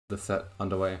the set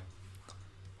underway.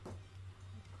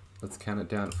 Let's count it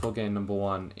down for game number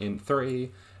 1 in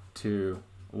 3, 2,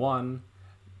 1,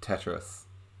 Tetris.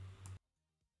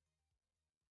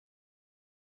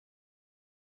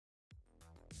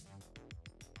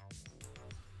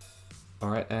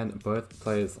 Alright, and both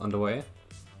players underway.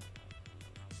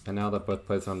 And now that both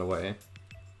players are underway,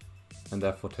 and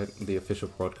therefore the official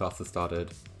broadcast has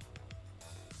started,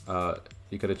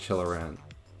 you gotta chill around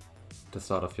to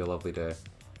start off your lovely day.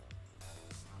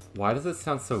 Why does it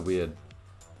sound so weird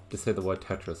to say the word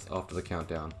Tetris after the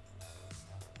countdown?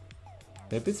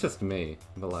 Maybe it's just me,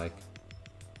 but like,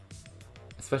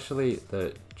 especially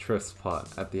the tris part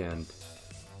at the end,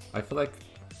 I feel like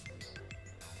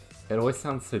it always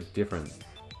sounds so different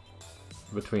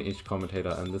between each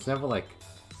commentator, and there's never like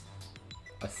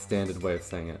a standard way of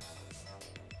saying it.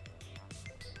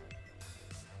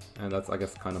 And that's, I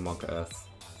guess, kind of Monka-esque.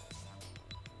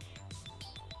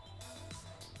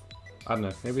 I don't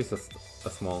know, maybe it's just a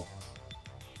small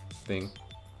thing.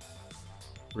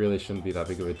 Really shouldn't be that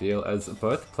big of a deal, as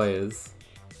both players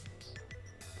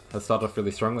have started off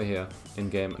really strongly here in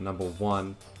game number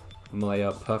 1.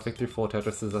 Malaya perfect through 4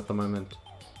 Tetrises at the moment.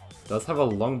 Does have a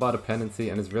long bar dependency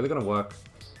and is really going to work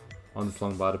on this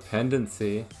long bar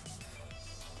dependency.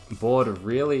 Board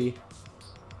really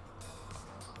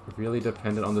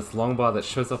dependent on this long bar that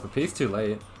shows up a piece too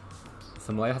late.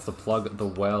 So Malaya has to plug the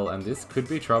well, and this could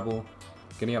be trouble.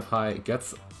 Getting up high,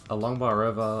 gets a long bar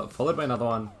over, followed by another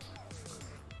one.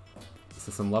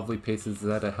 So some lovely pieces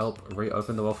there to help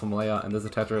reopen the well for Malaya, and there's a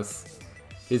Tetris.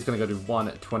 He's going to go to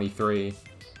 123.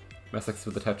 Mecex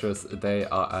with the Tetris, they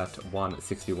are at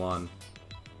 161.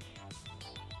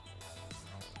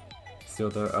 Still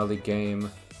though, early game.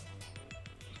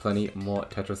 Plenty more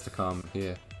Tetris to come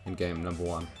here in game number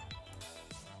 1.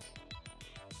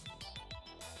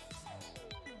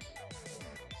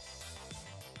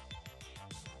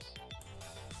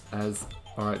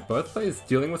 Alright, both players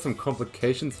dealing with some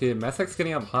complications here. Mecex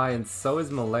getting up high, and so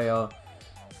is Malaya.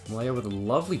 Malaya with a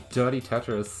lovely dirty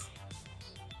Tetris.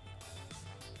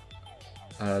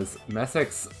 As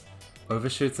Mecex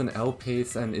overshoots an L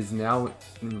piece and is now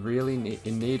really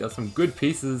in need of some good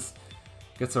pieces.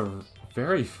 Gets a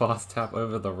very fast tap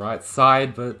over the right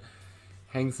side, but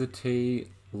hangs the T.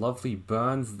 Lovely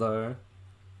burns though.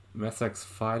 Mecex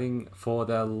fighting for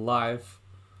their life.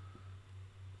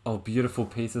 Oh, beautiful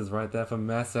pieces right there for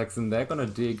Mecex, and they're gonna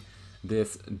dig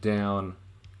this down.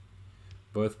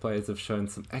 Both players have shown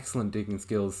some excellent digging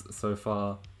skills so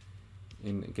far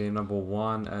in game number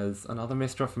 1, as another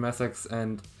misdraw for Mecex,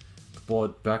 and the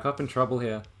board back up in trouble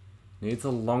here. Needs a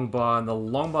long bar, and the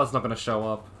long bar's not gonna show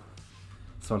up.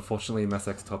 So unfortunately,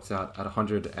 Mecex tops out at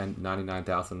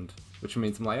 199,000, which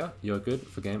means Malaya, you're good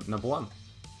for game number 1.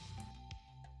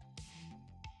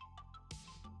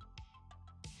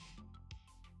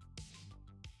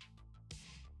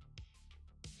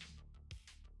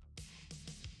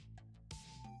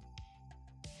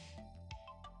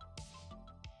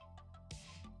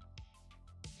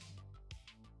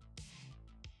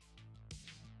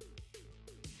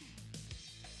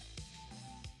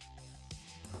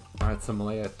 Alright, so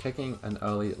Malaya taking an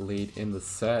early lead in the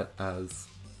set, as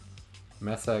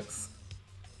Mecex,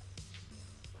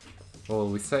 well,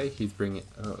 we say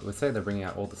they're bringing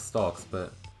out all the stocks,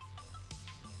 but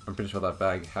I'm pretty sure that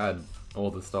bag had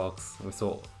all the stocks. We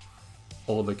saw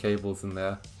all the cables in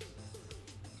there.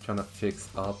 Trying to fix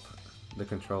up the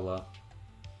controller.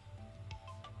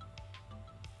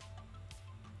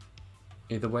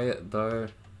 Either way though,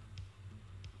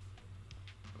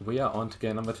 we are on to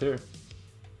game number 2.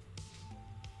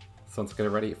 So let's get it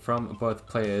ready from both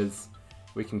players.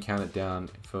 We can count it down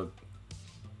for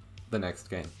the next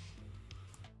game.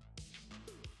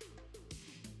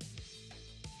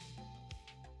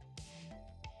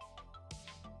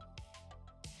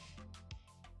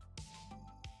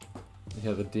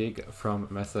 Yeah, the dig from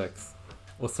Mecex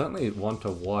was certainly one to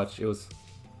watch. It was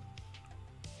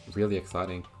really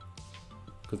exciting,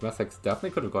 because Mecex definitely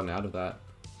could have gotten out of that.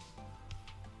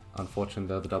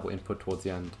 Unfortunately, the double input towards the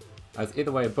end. As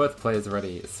either way, both players are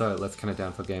ready, so let's count it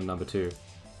down for game number 2.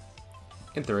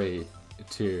 In 3,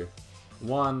 2,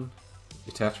 1,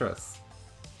 Tetris.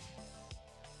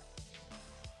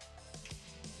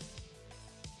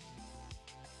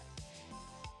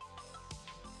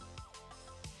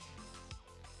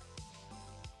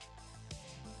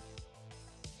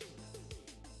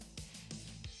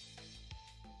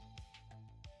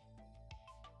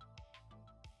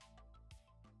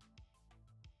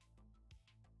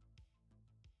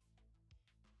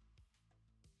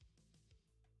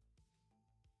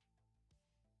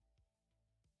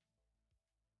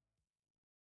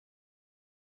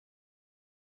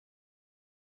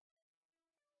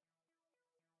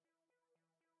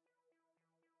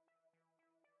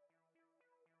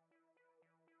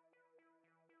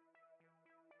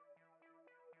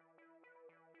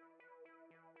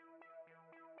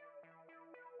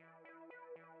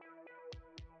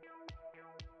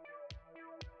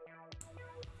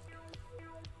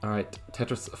 Alright,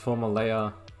 Tetris for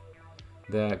Malaya.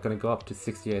 They're going to go up to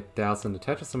 68,000. The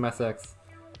Tetris for Mecex,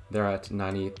 they're at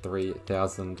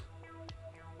 93,000.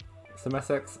 So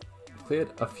Mecex cleared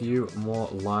a few more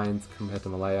lines compared to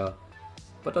Malaya,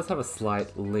 but does have a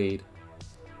slight lead.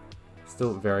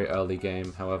 Still very early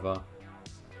game, however.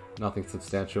 Nothing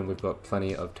substantial, and we've got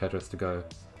plenty of Tetris to go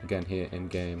again here in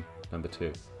game number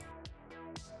 2.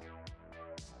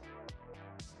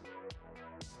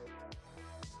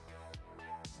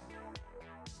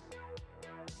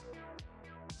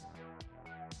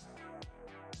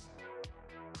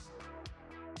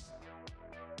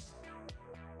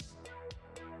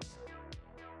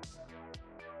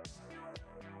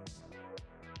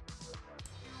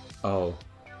 Oh,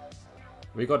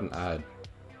 we got an ad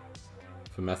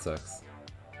for Mecex.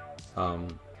 I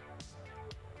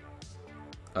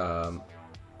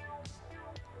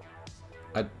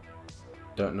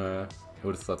don't know.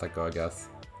 We'll just let that go, I guess.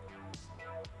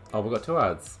 Oh, we got 2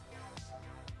 ads.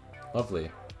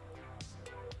 Lovely.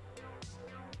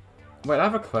 Wait, I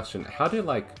have a question. How do,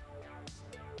 like,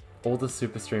 all the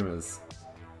super streamers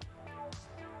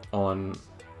on...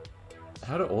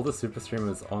 How do all the super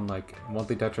streamers on, like,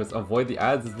 Monthly Tetris avoid the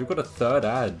ads? We've got a 3rd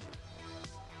ad.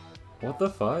 What the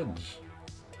fudge?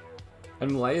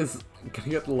 And Malaya's gonna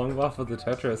get the long bar for the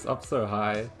Tetris up so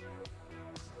high.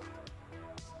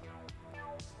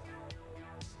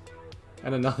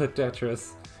 And another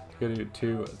Tetris to go to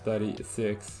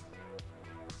 236.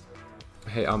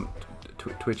 Hey,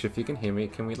 Twitch, if you can hear me,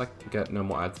 can we, like, get no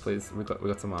more ads, please? We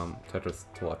got some Tetris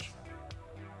to watch.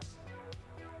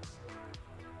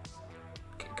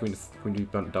 Can we be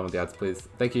done with the ads, please?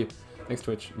 Thank you. Thanks,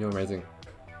 Twitch. You're amazing.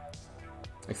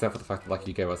 Except for the fact that, like,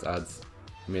 you gave us ads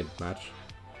mid-match.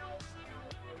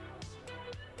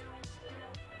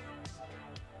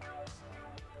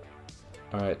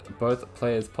 Alright, both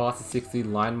players past the 60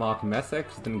 line mark.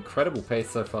 Mecex with an incredible pace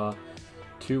so far.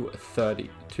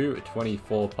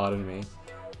 224, pardon me,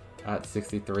 at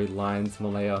 63 lines.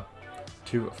 Malaya,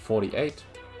 248.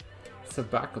 So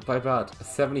back by about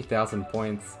 70,000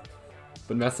 points.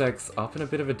 But Mecex up in a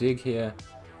bit of a dig here.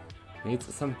 Needs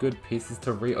some good pieces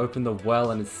to reopen the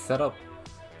well and is set up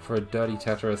for a dirty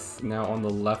Tetris now on the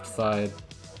left side.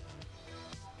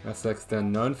 Mecex, they're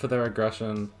known for their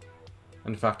aggression.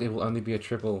 In fact, it will only be a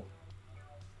triple.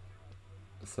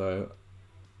 So,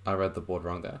 I read the board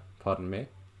wrong there. Pardon me.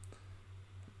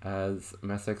 As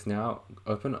Mecex now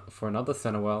open for another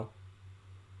center well.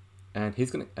 And they're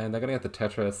gonna get the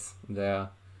Tetris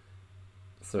there.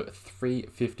 So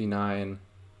 359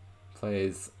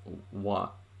 plays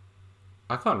what?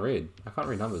 I can't read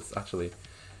numbers actually.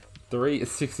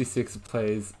 366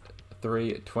 plays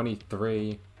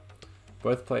 323.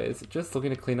 Both players just looking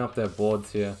to clean up their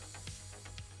boards here.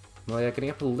 Malaya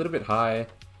getting up a little bit high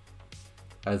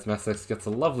as Mecex gets a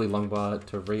lovely long bar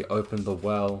to reopen the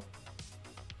well.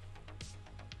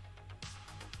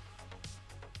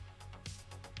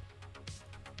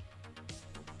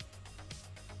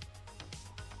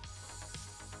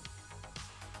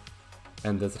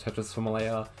 And there's a Tetris for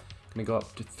Malaya. Gonna go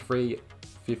up to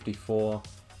 354.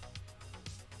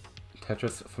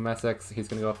 Tetris for Mecex, he's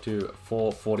gonna go up to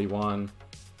 441.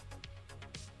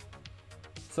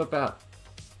 So about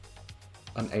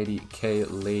an 80k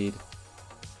lead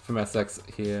for Mecex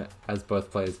here as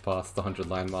both players pass the 100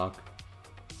 line mark.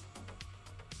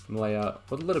 Malaya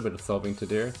with a little bit of solving to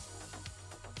do,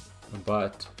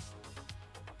 but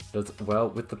does well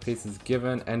with the pieces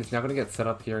given, and is now gonna get set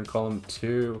up here in column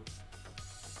 2.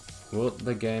 Will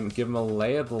the game give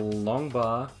Malaya the long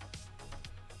bar?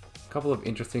 A couple of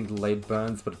interesting delayed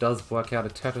burns, but it does work out a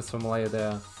Tetris for Malaya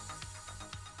there.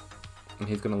 And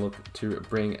he's going to look to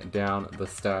bring down the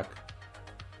stack.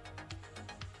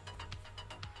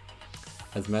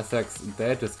 As Mecex,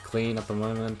 they're just clean at the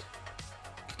moment.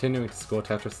 Continuing to score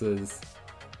Tetrises.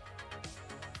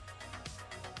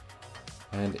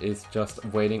 And is just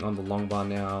waiting on the long bar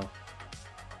now.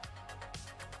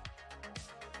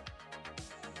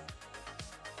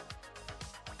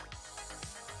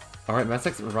 Alright,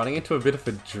 Mecex running into a bit of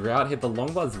a drought here. The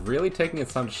long bar is really taking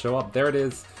its time to show up. There it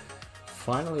is.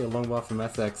 Finally a long bar for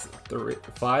Mecex.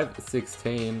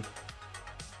 5-16.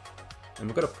 And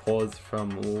we've got a pause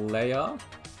from Malaya.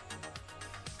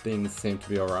 Things seem to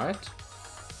be alright.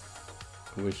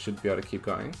 We should be able to keep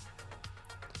going.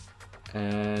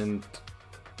 And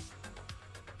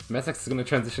Mecex is going to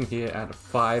transition here at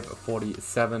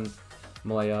 5:47.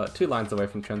 Malaya 2 lines away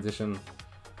from transition.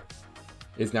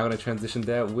 Is now going to transition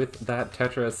there with that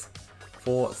Tetris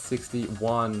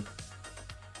 461.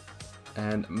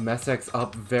 And Mecex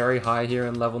up very high here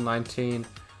in level 19.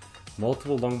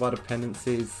 Multiple long bar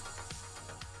dependencies.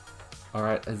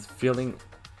 Alright, is feeling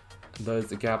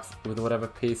those gaps with whatever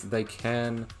piece they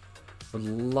can. Would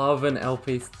love an L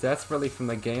piece desperately from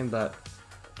the game that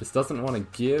just doesn't want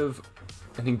to give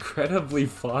an incredibly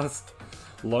fast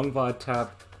long bar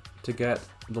tap to get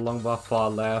the long bar far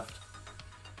left.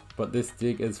 But this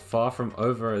dig is far from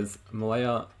over as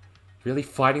Malaya really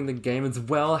fighting the game as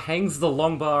well. Hangs the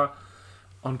long bar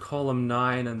on column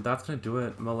 9, and that's going to do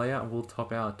it. Malaya will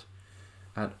top out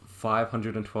at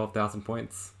 512,000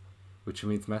 points, which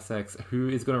means Mecex, who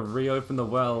is going to reopen the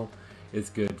well, is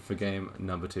good for game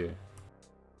number 2.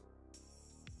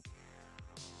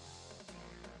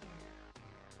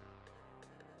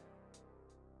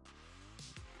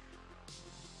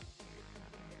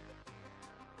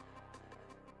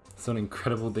 So an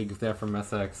incredible dig there from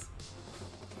Mecex,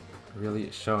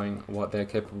 really showing what they're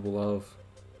capable of.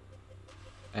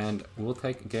 And we'll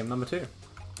take game number 2.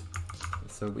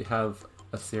 So we have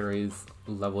a series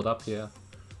leveled up here,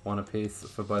 one apiece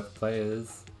for both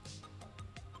players.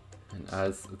 And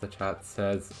as the chat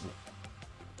says,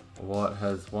 what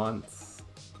was once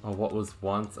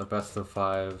a best of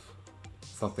 5,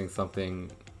 something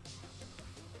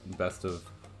best of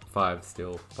 5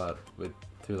 still, but with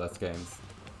 2 less games.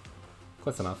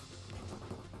 Close enough.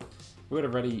 We're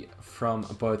ready from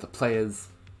both players.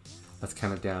 Let's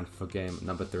count it down for game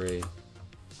number 3.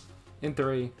 In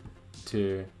 3,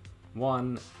 2,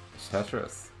 1,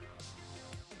 Tetris.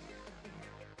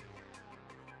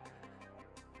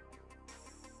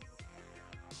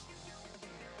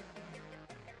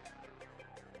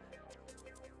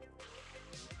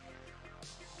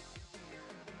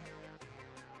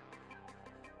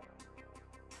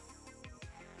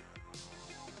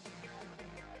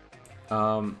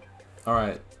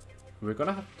 Alright, we're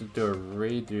gonna have to do a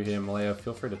redo here. Malaya,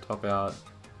 feel free to top out.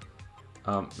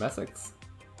 Mecex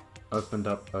opened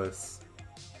up OS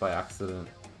by accident.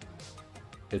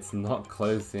 It's not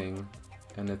closing,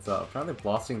 and it's apparently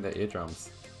blasting their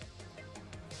eardrums.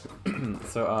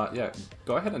 So yeah,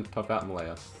 go ahead and top out,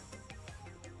 Malaya.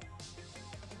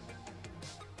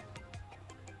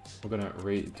 We're gonna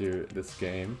redo this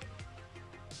game.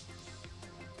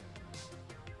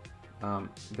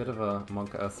 Bit of a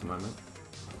Monk-esque moment.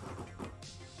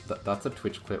 That's a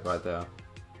Twitch clip right there.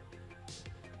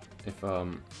 If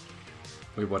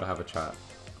we were to have a chat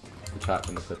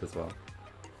in the clip as well.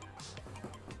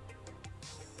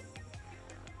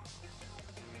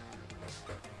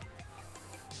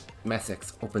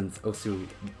 Mecex opens Osu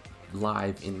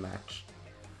live in match.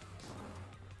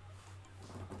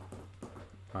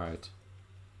 Alright.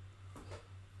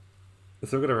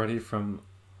 So we're gonna ready from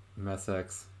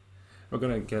Mecex. We're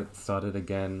gonna get started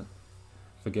again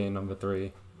for game number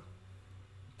 3.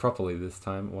 Properly this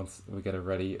time, once we get it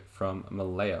ready from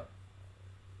Malaya.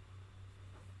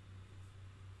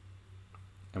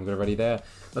 And we're gonna ready there.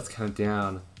 Let's count it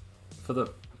down for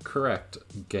the correct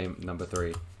game number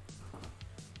 3.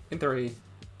 In 3,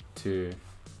 2,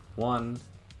 1.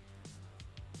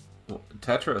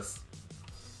 Tetris.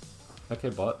 Okay,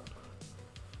 bot.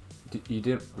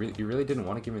 You really didn't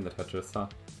want to give me the Tetris, huh?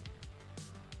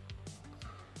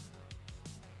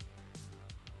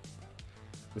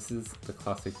 This is the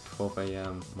classic 12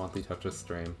 AM monthly Tetris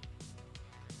stream.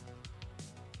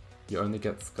 You only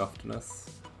get scuffedness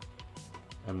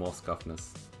and more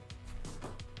scuffedness.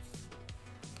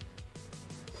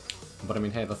 But I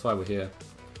mean, hey, that's why we're here.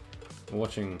 We're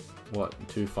watching, what,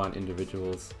 2 fine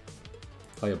individuals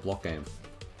play a block game.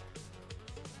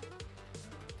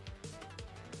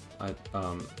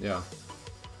 Yeah.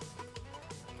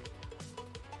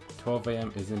 12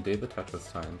 AM is indeed the Tetris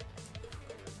time.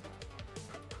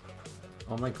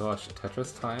 Oh my gosh,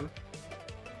 Tetris time?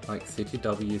 Like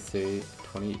CTWC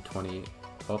 2020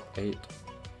 top 8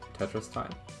 Tetris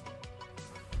time?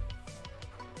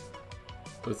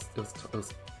 It was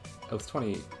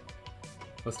 2020,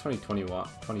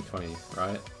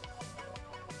 right?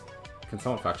 Can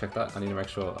someone fact check that? I need to make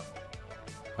sure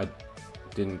I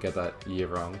didn't get that year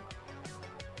wrong.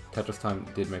 Tetris time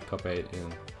did make top 8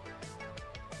 in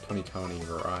 2020,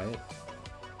 right?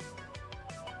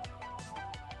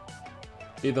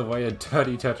 Either way, a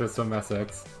dirty Tetris from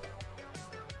Mecex,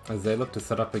 as they look to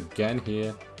set up again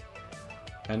here.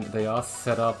 And they are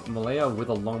set up. Malaya with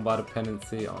a long bar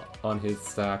dependency on his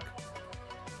stack.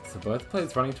 So both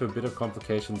players running into a bit of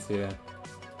complications here.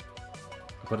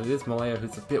 But it is Malaya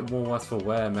who's a bit more worse for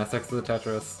wear. Mecex with the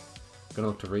Tetris. Gonna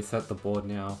look to reset the board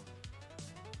now.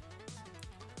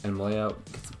 And Malaya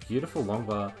gets a beautiful long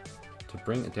bar to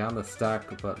bring it down the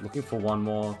stack, but looking for one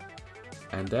more.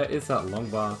 And there is that long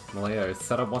bar. Malaya is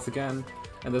set up once again,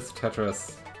 and there's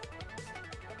Tetris.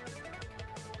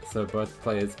 So both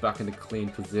players back into clean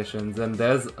positions, and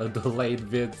there's a delayed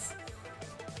vids.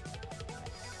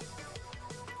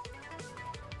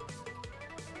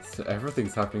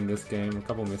 everything's happening this game. A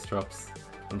couple misdrops,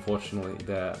 unfortunately,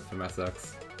 there for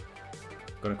Mecex.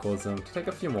 Gonna cause them to take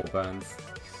a few more burns.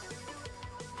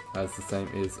 As the same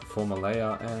is for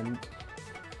Malaya, and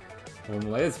well,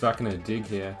 Malaya's back in a dig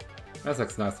here.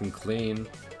 Mecex nice and clean.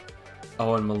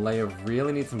 Oh, and Malaya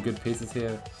really needs some good pieces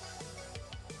here.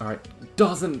 Alright,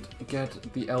 doesn't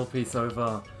get the L piece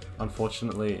over,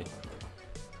 unfortunately.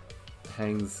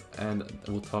 Hangs and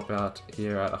will top out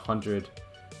here at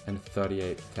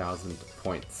 138,000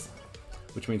 points.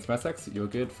 Which means Mecex, you're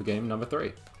good for game number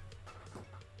 3.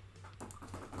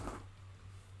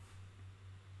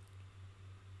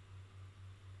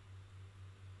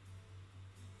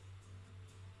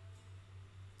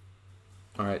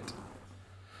 Alright.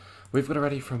 We've got it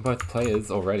ready from both players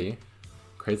already,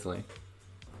 crazily.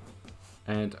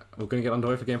 And we're going to get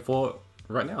underway for game 4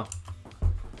 right now.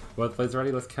 Both players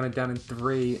ready, let's count it down in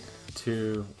 3,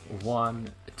 2, 1,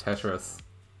 Tetris.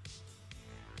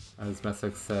 As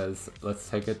Mecex says, let's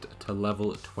take it to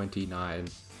level 29.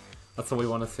 That's what we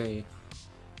want to see.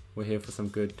 We're here for some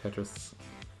good Tetris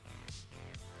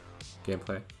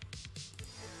gameplay.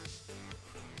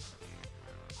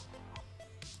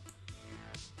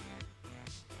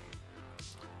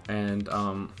 And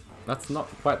that's not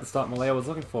quite the start Malaya was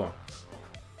looking for.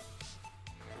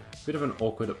 Bit of an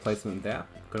awkward placement there.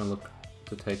 Gonna look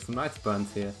to take some nice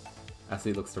burns here as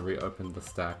he looks to reopen the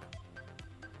stack.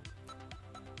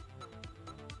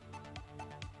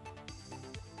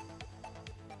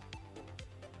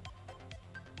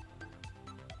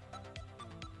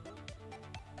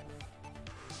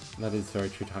 That is very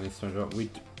true, Tiny Stone Drop.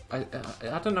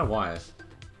 I don't know why.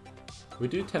 We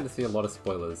do tend to see a lot of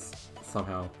spoilers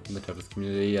somehow in the Tetris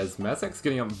community, as Mecex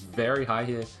getting up very high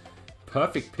here.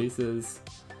 Perfect pieces.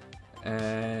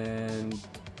 And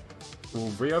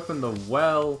we'll reopen the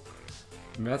well.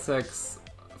 Mecex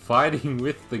fighting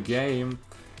with the game.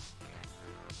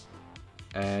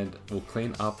 And we'll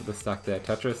clean up the stack there.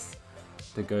 Tetris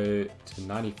to go to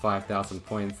 95,000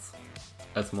 points.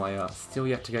 As Malaya still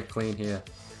yet to get clean here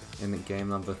in the game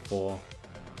number 4.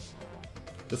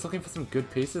 Just looking for some good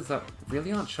pieces that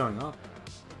really aren't showing up.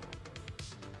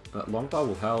 But long bar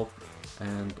will help,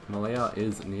 and Malaya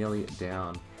is nearly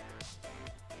down.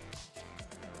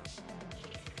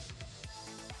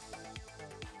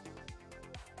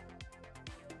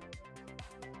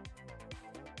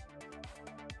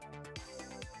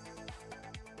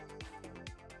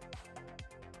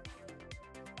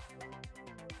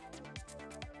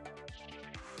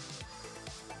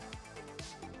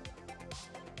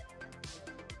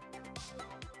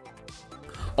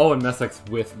 Oh, and Mecex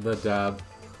with the dab.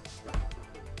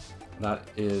 That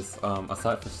is a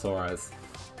sight for sore eyes.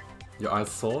 Your eyes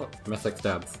sore, Mecex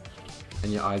dabs.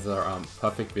 And your eyes are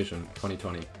perfect vision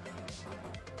 2020.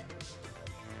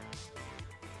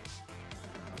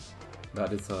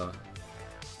 That is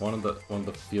one of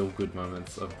the feel good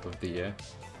moments of the year.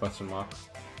 Question mark.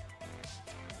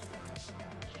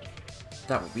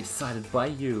 That will be decided by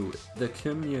you, the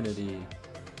community.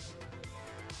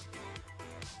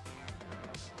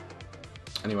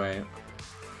 Anyway,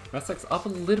 Mecex up a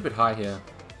little bit high here.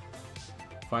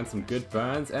 Find some good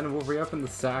burns, and we'll reopen the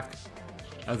stack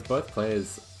as both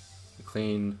players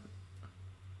clean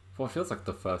for what feels like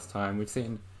the first time. We've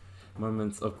seen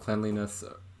moments of cleanliness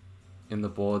in the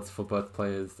boards for both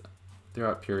players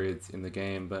throughout periods in the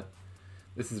game, but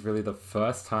this is really the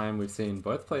first time we've seen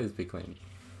both players be clean.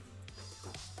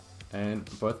 And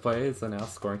both players are now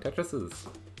scoring Tetrises.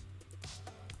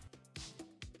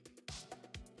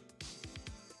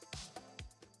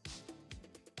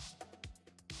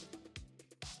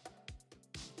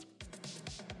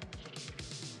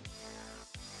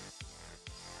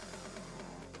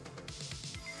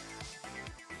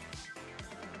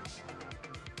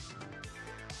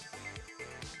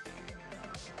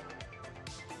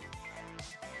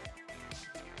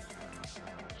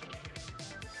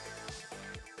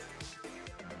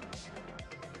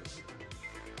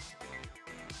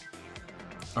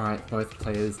 Alright, both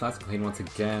players nice and clean once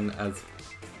again as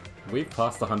we've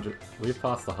passed the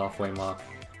halfway mark.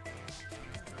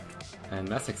 And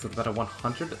Mecex with about a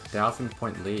 100,000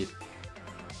 point lead.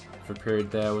 For a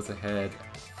period there was ahead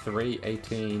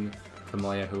 318 to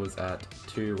Malaya, who was at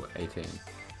 218.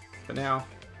 But now,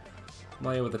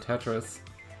 Malaya with the Tetris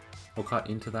will cut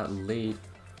into that lead.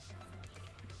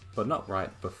 But not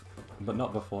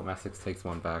before Mecex takes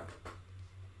one back.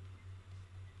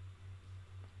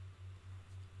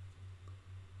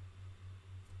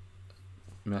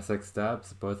 Mecex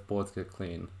stabs, both boards get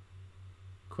clean.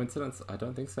 Coincidence? I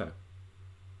don't think so.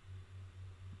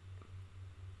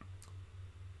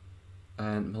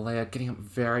 And Malaya getting up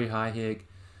very high here.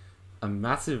 A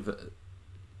massive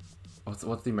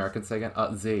what's the American say again?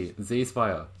 Z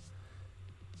Spire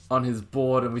on his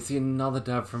board, and we see another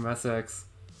dab from Mecex.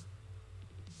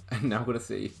 And now we're gonna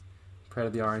see Pray to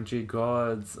the RNG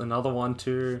gods, another one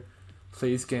too.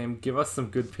 Please game, give us some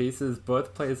good pieces.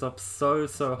 Both players up so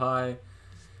high.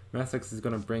 Mecex is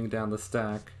gonna bring down the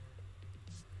stack,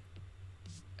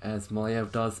 as Malaya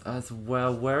does as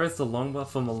well. Where is the longbow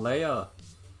for Malaya?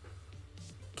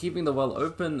 Keeping the well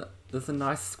open. There's a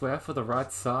nice square for the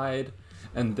right side,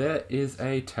 and there is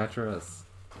a Tetris.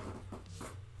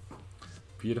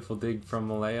 Beautiful dig from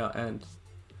Malaya, and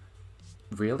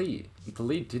really, the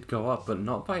lead did go up, but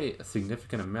not by a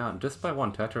significant amount, just by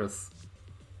one Tetris.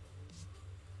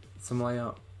 So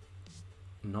Malaya,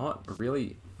 not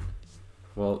really,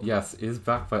 well, yes, is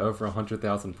back by over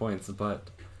 100,000 points, but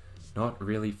not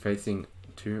really facing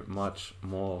too much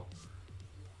more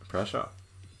pressure.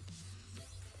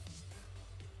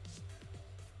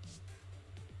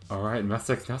 Alright,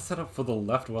 Mecex now set up for the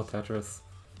left wall Tetris.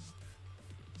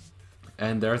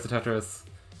 And there's the Tetris.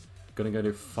 Gonna go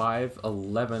to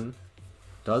 5-11.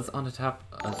 Does undertap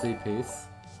a Z piece.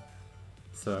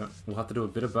 So we'll have to do a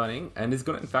bit of burning. And he's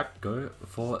gonna in fact go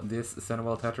for this center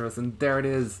wall Tetris. And there it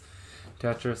is.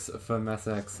 Tetris for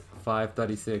Mecex.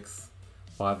 536.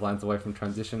 5 lines away from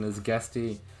transition is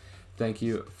Guesty. Thank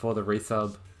you for the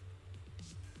resub.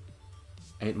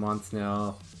 8 months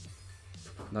now.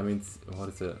 That means, what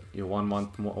is it? You're 1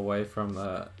 month more away from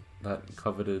that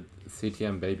coveted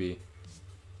CTM baby.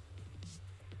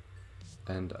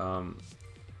 And,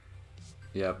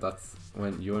 yeah, that's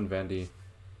when you and Vandy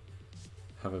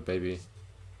have a baby.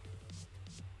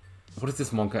 What is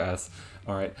this Monka S?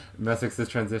 Alright, Mecex is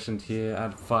transitioned here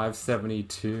at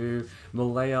 572.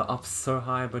 Malaya up so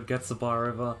high, but gets the bar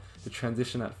over. The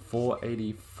transition at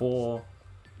 484.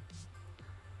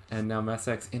 And now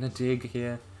Mecex in a dig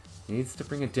here. He needs to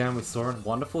bring it down. We saw a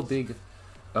wonderful dig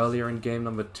earlier in game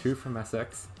number 2 from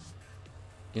Mecex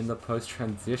in the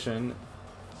post-transition.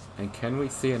 And can we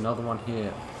see another one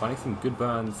here? Finding some good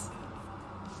burns.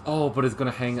 Oh, but it's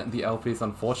going to hang the L piece,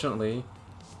 unfortunately.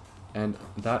 And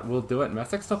that will do it.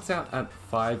 Mecex stops out at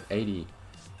 580,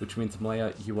 which means,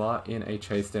 Malaya, you are in a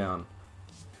chase down.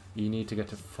 You need to get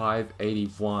to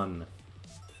 581.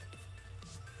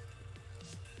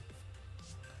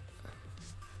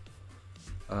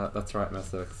 That's right,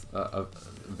 Mecex.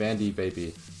 Vandy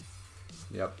baby.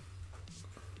 Yep.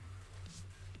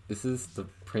 This is the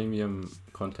premium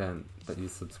content that you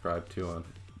subscribe to on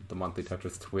the monthly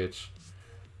Tetris Twitch.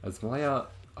 As Malaya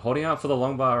holding out for the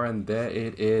long bar, and there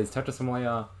it is. Tetris for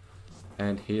Malaya.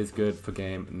 And he is good for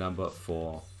game number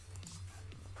 4.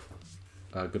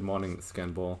 Good morning,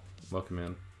 Scanball. Welcome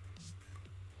in.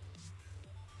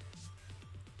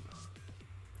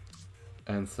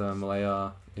 And so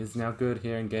Malaya is now good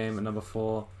here in game number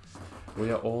 4.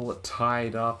 We are all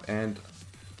tied up, and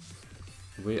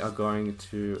we are going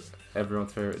to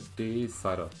everyone's favorite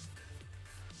decider.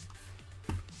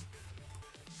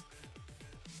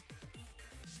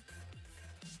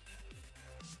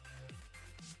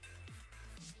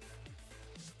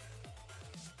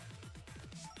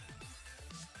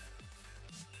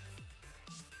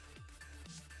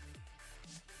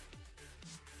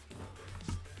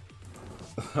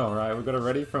 Alright, we got it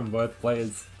ready from both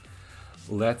players.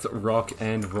 Let's rock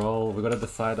and roll. We got a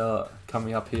decider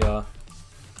coming up here.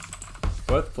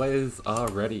 Both players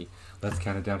are ready. Let's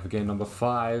count it down for game number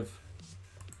 5.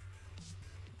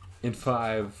 In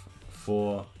 5,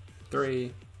 4,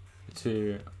 3,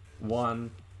 2,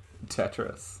 1,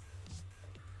 Tetris.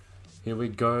 Here we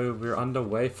go. We're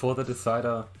underway for the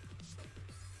decider.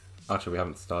 Actually, we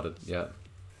haven't started yet.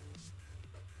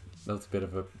 That was a bit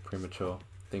of a premature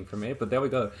thing for me, but there we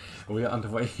go. We are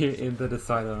underway here in the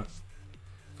decider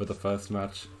for the first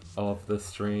match of the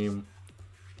stream,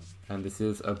 and this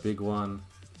is a big one.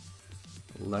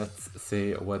 Let's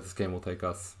see where this game will take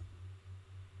us,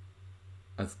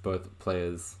 as both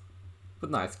players with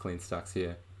nice clean stacks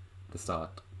here to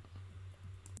start.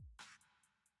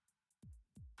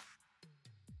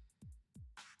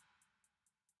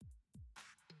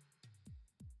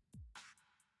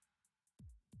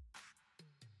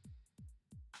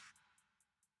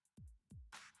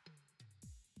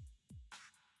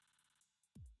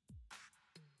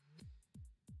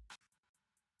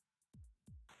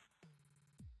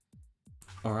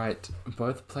 Alright,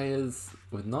 both players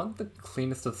with not the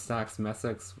cleanest of stacks.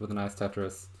 Mecex with a nice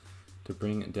Tetris to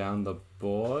bring down the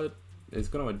board. Is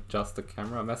going to adjust the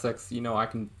camera. Mecex, you know I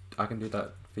can do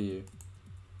that for you.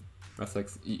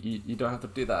 Mecex, you don't have to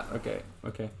do that. Okay,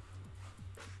 okay.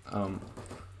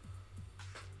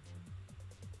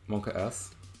 Monka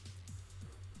S.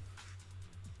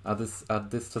 Add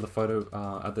this to the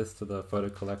photo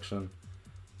collection.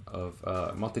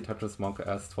 of Monthly Tetris Monka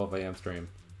S 12 AM stream.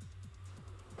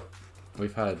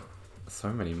 We've had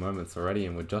so many moments already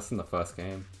and we're just in the first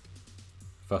game.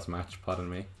 First match, pardon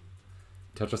me.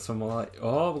 Tetris from Malaya.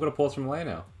 Oh, we've got a pause from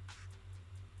Malaya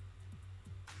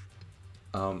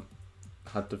now.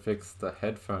 Had to fix the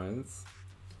headphones.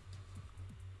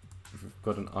 We've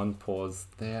got an unpause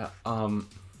there. I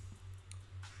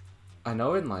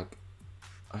know in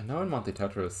Monthly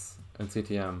Tetris and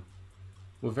CTM,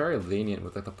 we're very lenient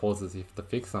with like the pauses if you have to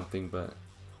fix something, but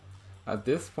at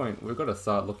this point we've got to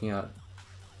start looking at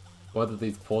whether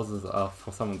these pauses are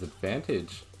for someone's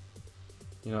advantage.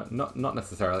 You know, not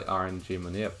necessarily RNG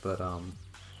manip, but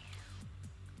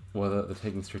whether they're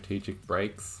taking strategic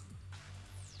breaks.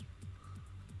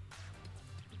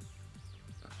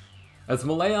 As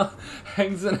Malaya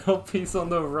hangs an L piece on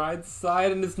the right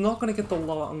side and is not going to get the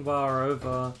long bar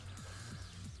over.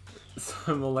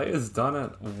 So Malaya's done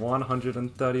at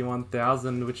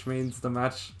 131,000, which means the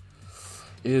match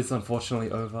is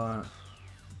unfortunately over.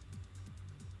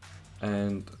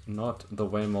 And not the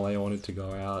way Malaya wanted to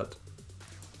go out.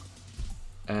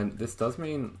 And this does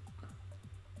mean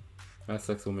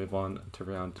Mecex will move on to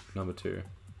round number 2.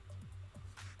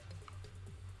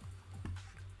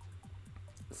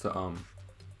 So,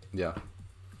 yeah.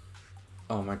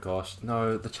 Oh my gosh,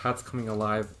 no, the chat's coming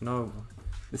alive. No,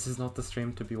 this is not the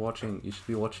stream to be watching. You should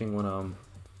be watching when, well,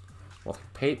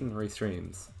 Peyton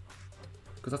restreams.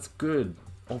 Because that's good.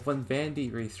 Or when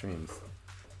Vandy restreams.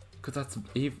 Because that's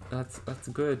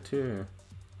good too.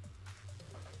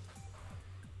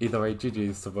 Either way,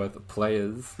 GG's to both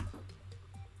players.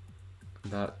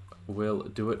 That will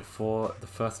do it for the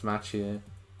first match here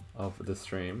of the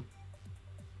stream.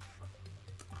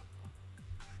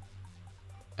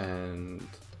 And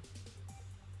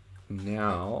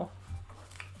now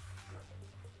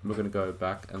we're going to go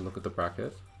back and look at the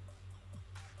bracket.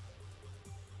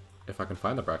 If I can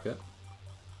find the bracket.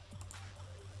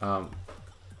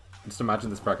 Just imagine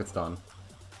this bracket's done.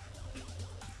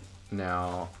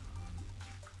 Now,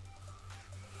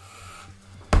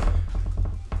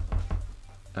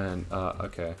 and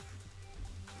okay.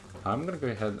 I'm going to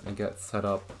go ahead and get set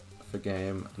up for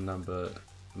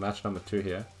match number 2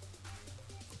 here.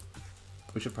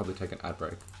 We should probably take an ad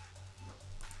break.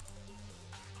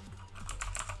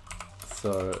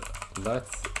 So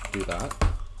let's do that.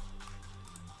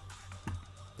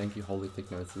 Thank you, Holy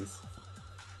Thick Noses.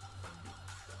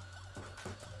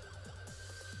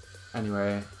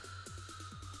 Anyway,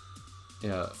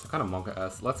 yeah, so kind of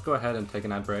Monka-esque. Let's go ahead and take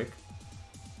an ad break,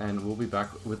 and we'll be back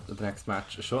with the next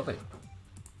match shortly.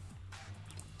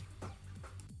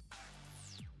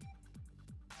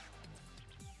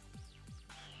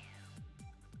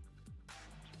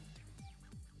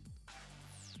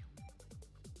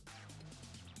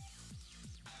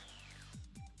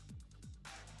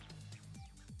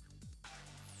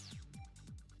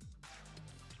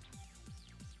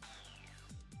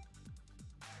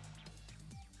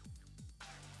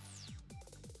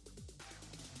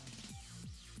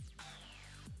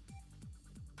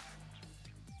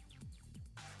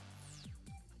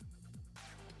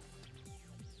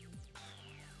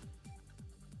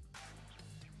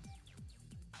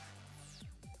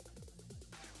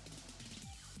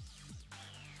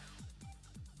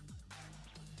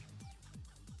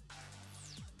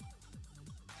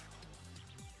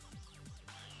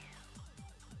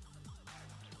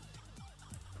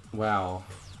 Wow,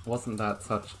 wasn't that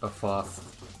such a fast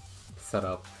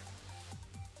setup?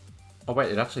 Oh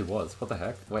wait, it actually was. What the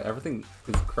heck? Wait, everything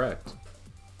is correct.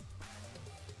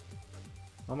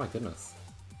 Oh my goodness.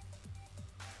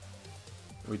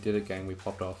 We did it, gang. We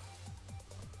popped off.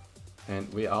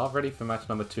 And we are ready for match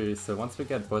number 2, so once we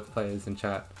get both players in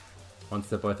chat, once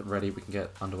they're both ready, we can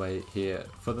get underway here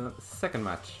for the second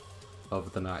match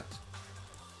of the night.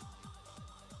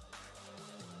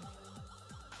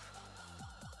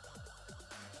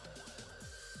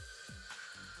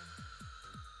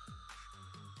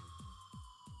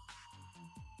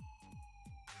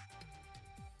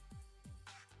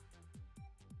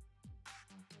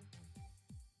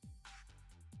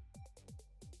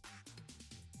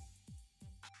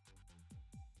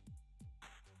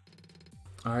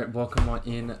 Alright, welcome on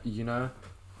in,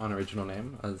 on original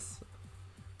name, as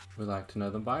we like to know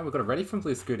them by. We've got a ready from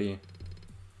Blue Scuti.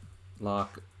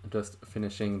 Larq just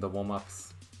finishing the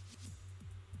warm-ups.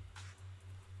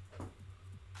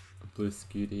 Blue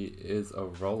Scuti is a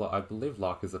roller. I believe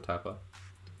Larq is a tapper.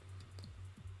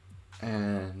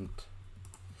 And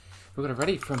we've got a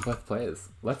ready from both players.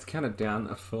 Let's count it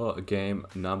down for game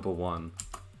number 1.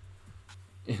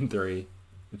 In 3,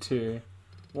 2,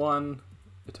 1,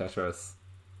 Tetris.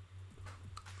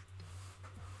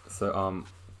 So,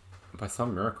 by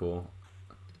some miracle,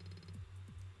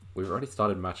 we've already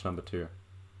started match number 2.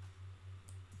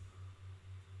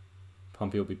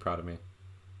 Pompey will be proud of me.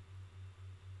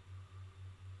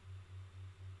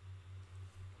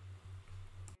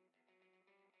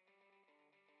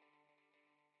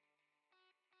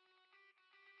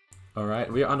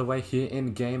 Alright, we are underway here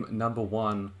in game number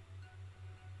 1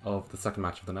 of the second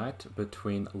match of the night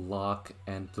between Larq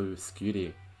and Blue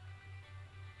Scuti.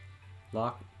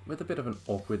 Larq with a bit of an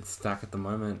awkward stack at the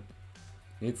moment.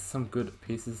 Needs some good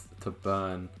pieces to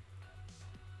burn.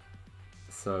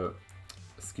 So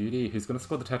Scuti, who's going to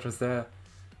score the Tetris there,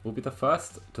 will be the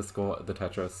first to score the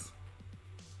Tetris.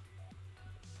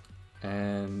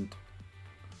 And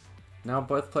now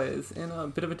both players in a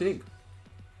bit of a dig.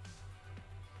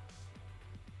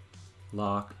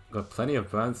 Larq got plenty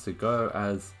of burns to go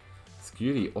as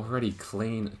Scuti already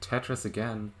clean Tetris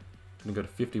again. Gonna go to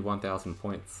 51,000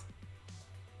 points.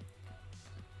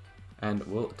 And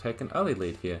we'll take an early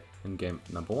lead here in game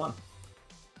number 1.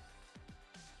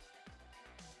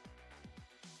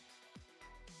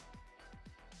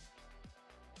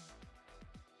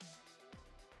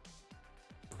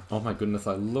 Oh my goodness,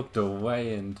 I looked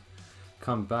away and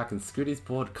come back and Scuti's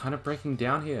board kind of breaking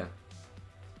down here.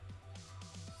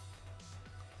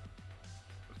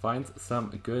 Finds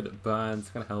some good burns,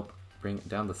 gonna help bring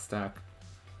down the stack.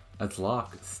 As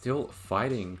Larq still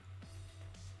fighting.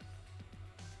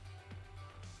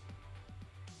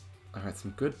 Alright,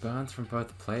 some good burns from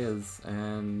both players,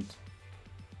 and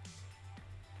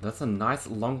that's a nice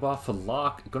long bar for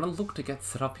Larq. Gonna look to get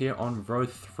set up here on row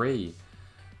 3.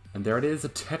 And there it is, a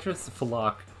Tetris for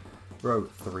Larq. Row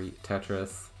 3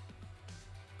 Tetris.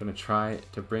 Gonna try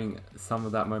to bring some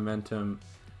of that momentum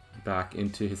back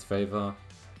into his favor.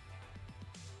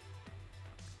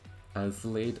 As the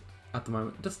lead at the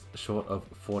moment just short of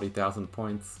 40,000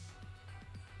 points.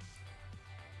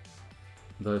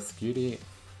 Though Scuti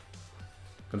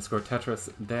gonna score a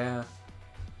Tetris there.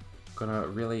 Gonna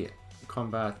really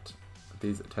combat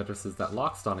these Tetrises that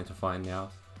Larq's starting to find now.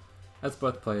 As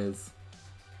both players...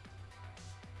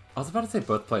 I was about to say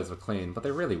both players were clean, but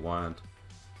they really weren't.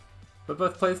 But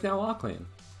both players now are clean.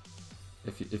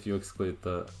 If you exclude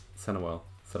the center well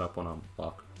set up on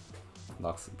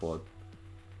Larq's board.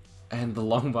 And the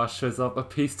long bar shows up a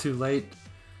piece too late,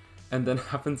 and then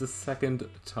happens a second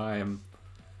time.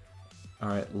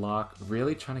 Alright, Larq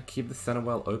really trying to keep the center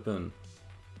well open.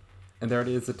 And there it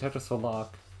is, a Tetris for Larq.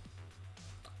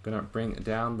 Gonna bring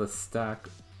down the stack,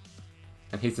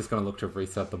 and he's just gonna look to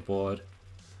reset the board.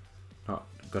 Not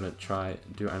gonna try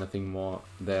do anything more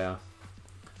there.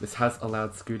 This has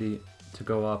allowed Scuti to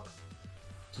go up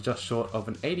to just short of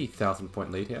an 80,000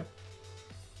 point lead here.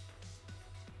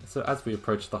 So as we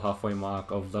approach the halfway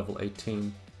mark of level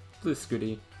 18, Blue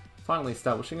Scuti finally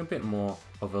establishing a bit more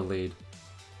of a lead.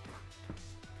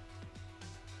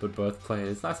 But both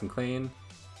players nice and clean,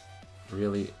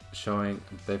 really showing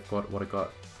they've got what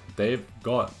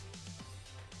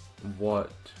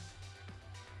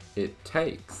it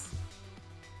takes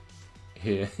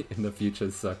here in the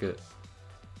Futures circuit.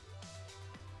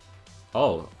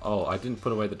 Oh, I didn't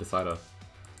put away the decider.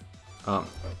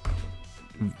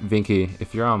 Vinky,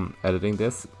 if you're editing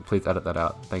this, please edit that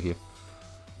out. Thank you.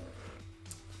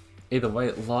 Either way,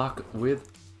 Larq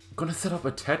with gonna set up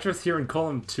a Tetris here in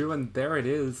column 2, and there it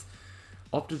is.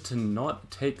 Opted to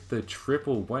not take the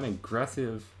triple, went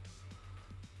aggressive.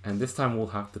 And this time we'll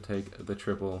have to take the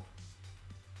triple.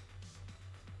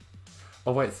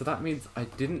 Oh wait, so that means I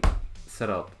didn't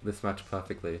set up this match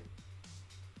perfectly.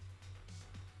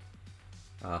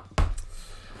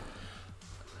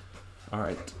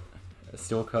 Alright.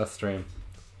 Still a cursed stream.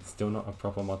 Still not a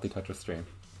proper monthly Tetris stream.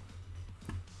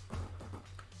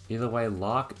 Either way,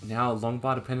 Larq now long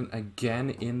bar dependent again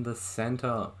in the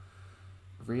center.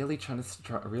 Really trying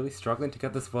to really struggling to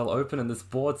get this well open, and this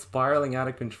board spiraling out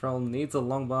of control. Needs a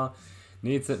long bar,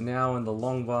 needs it now, and the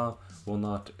long bar will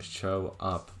not show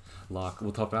up. Larq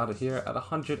will top out here at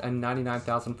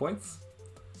 199,000 points,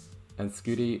 and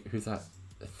Scuti, who's at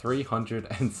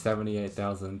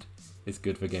 378,000, is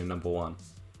good for game number 1.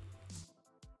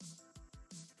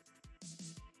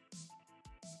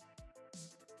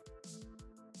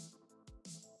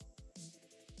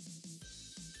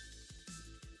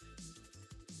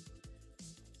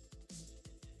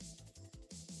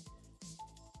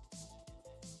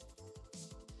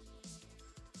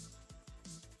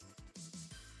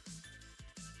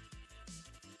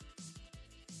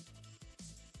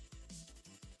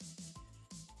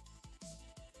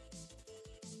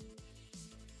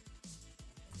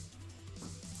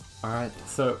 Alright,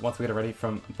 so once we get it ready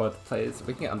from both players,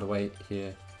 we can get underway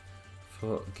here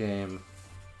for game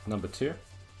number 2.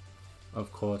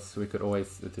 Of course, we could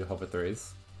always do hover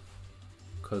 3s,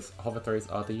 because hover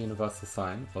 3s are the universal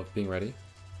sign of being ready.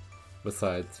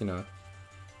 Besides, you know,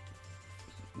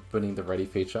 putting the ready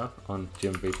feature on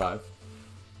GMV5,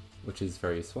 which is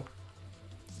very useful.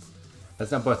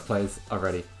 As now both players are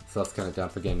ready, so let's count it down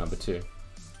for game number 2.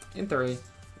 In 3,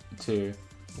 2,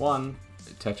 1,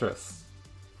 Tetris.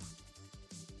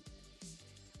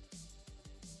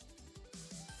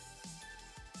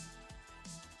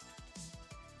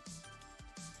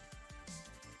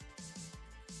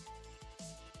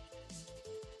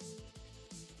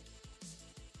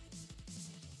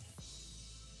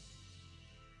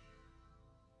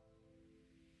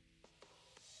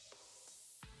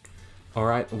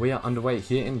 Alright, we are underway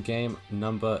here in game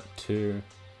number 2.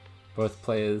 Both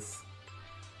players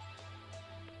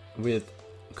with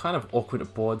kind of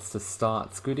awkward boards to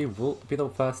start. Scuti will be the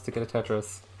first to get a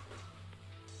Tetris,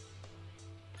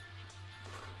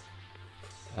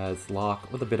 as Larq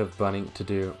with a bit of burning to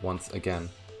do once again.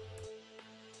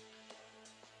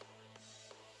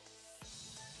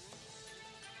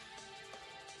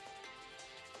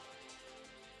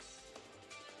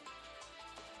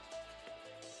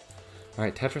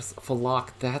 Alright, Tetris for Larq,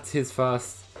 that's his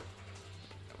first.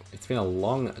 It's been a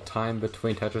long time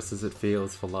between Tetrises, it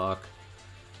feels, for Larq.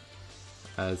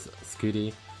 As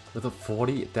Scuti with a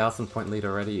 40,000 point lead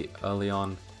already early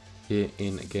on here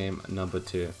in game number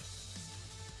 2.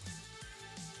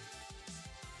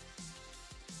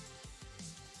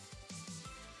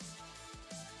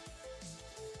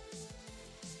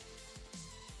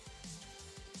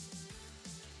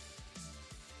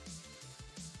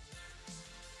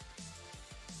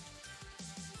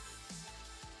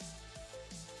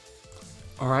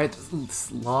 Alright,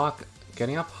 Larq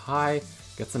getting up high,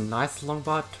 gets a nice long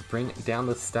bar to bring down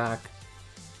the stack,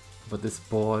 but this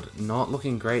board not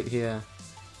looking great here.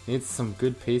 Needs some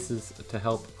good pieces to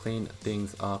help clean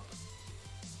things up.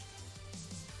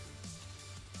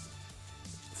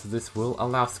 So this will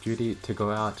allow Scuti to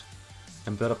go out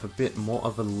and build up a bit more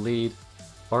of a lead.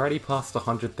 Already past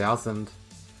 100,000,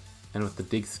 and with the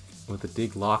dig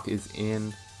Larq is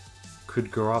in, could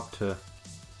go up to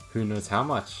who knows how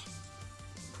much.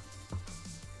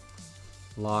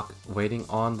 Larq waiting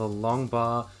on the long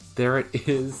bar. There it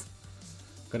is.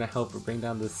 Gonna help bring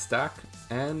down the stack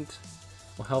and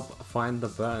will help find the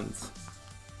burns.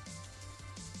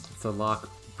 So Larq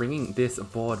bringing this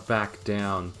board back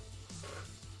down.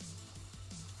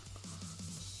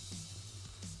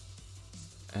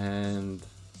 And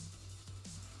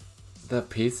the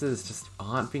pieces just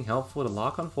aren't being helpful to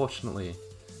Larq, unfortunately.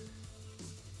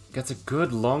 Gets a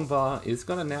good long bar. Is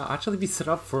gonna now actually be set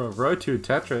up for a row 2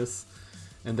 Tetris.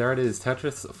 And there it is,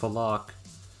 Tetris for Larq,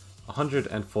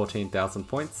 114,000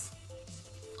 points.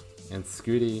 And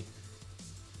Scuti,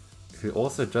 who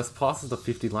also just passes the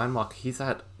 50 line mark, he's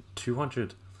at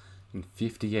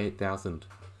 258,000.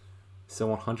 So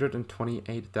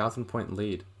 128,000 point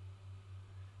lead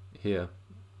here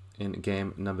in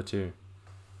game number 2.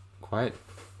 Quite,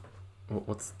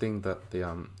 what's the thing that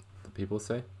the people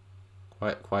say?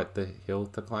 Quite the hill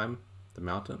to climb, the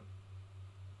mountain.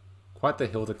 Quite the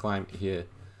hill to climb here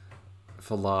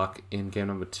for Larq in game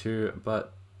number 2,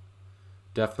 but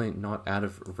definitely not out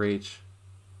of reach.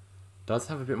 Does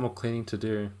have a bit more cleaning to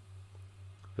do,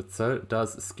 but so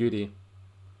does Scuti.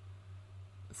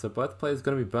 So both players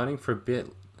going to be burning for a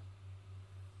bit.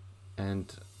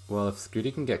 And, well, if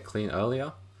Scuti can get clean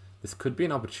earlier, this could be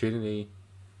an opportunity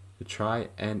to try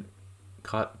and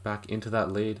cut back into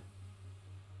that lead.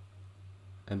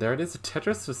 And there it is, a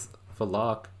Tetris for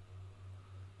Larq.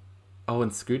 Oh,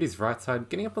 and Scuti's right side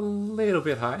getting up a little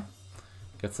bit high.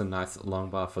 Gets a nice long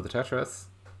bar for the Tetris.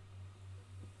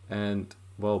 And,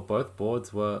 well, both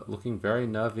boards were looking very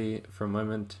nervy for a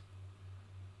moment.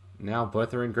 Now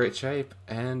both are in great shape,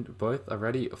 and both are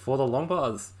ready for the long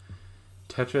bars.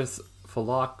 Tetris for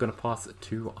Larq gonna pass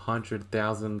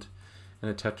 200,000,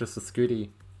 and a Tetris for Scuti,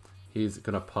 he's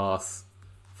gonna pass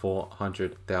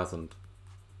 400,000.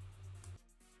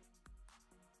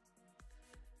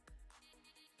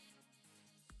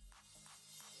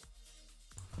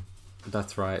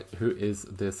 That's right, who is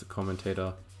this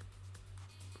commentator?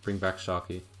 Bring back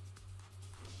Sharky.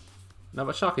 No,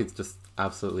 but Sharky's just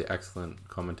absolutely excellent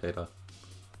commentator.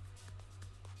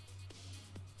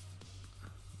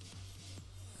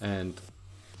 And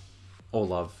all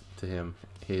love to him.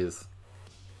 He is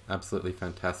absolutely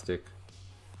fantastic.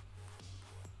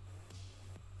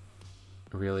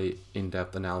 Really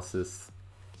in-depth analysis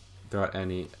throughout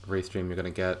any restream you're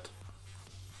gonna get.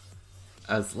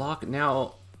 As Larq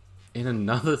now in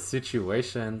another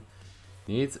situation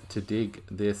needs to dig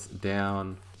this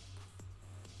down.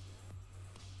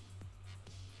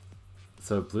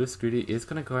 So Blue Scuti is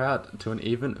going to go out to an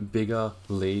even bigger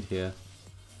lead here.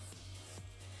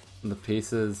 And the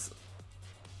pieces,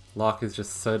 Larq is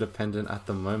just so dependent at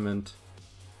the moment.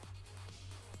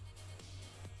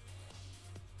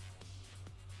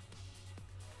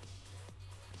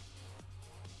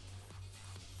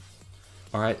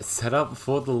 Alright, set up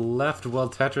for the left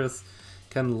world Tetris.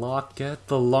 Can Larq get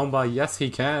the long bar? Yes, he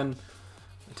can.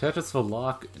 Tetris for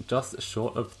Larq just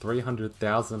short of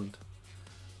 300,000.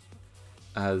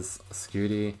 As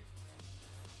Scuti,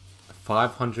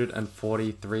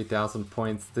 543,000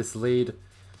 points. This lead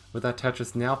with that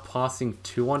Tetris now passing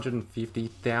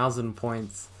 250,000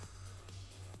 points.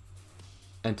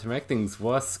 And to make things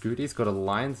worse, Scuti's got a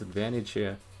lines advantage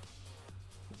here.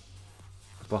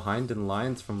 Behind in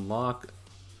lines from Larq.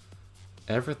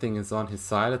 Everything is on his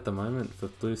side at the moment for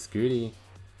Blue Scuti.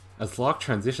 As Larq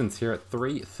transitions here at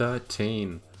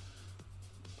 313.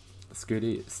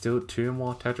 Scuti, still 2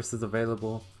 more Tetrises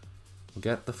available. We'll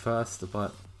get the first,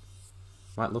 but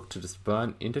might look to just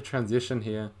burn into transition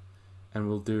here. And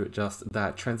we'll do just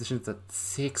that. Transitions at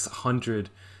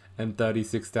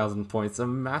 636,000 points. A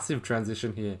massive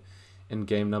transition here in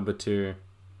game number 2.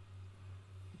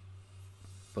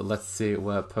 But let's see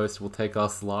where post will take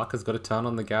us. Larq has got to turn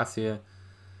on the gas here.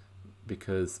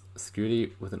 Because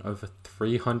Scuti with an over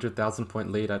 300,000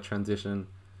 point lead at transition.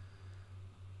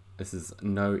 This is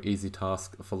no easy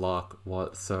task for Larq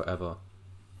whatsoever.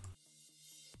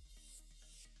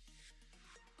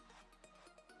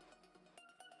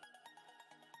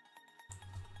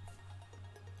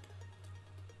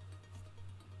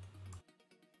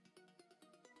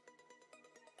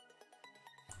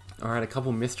 Alright, a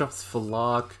couple misdrops for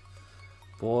Larq.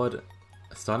 Board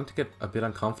starting to get a bit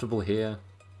uncomfortable here.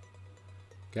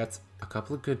 Gets a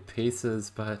couple of good pieces,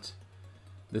 but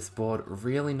this board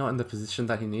really not in the position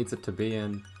that he needs it to be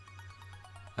in.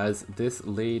 As this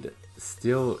lead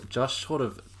still just short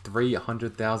of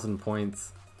 300,000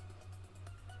 points.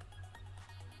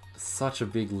 Such a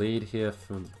big lead here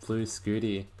from Blue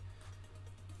Scuti.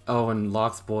 Oh, and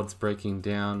Larq's board's breaking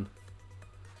down.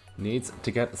 Needs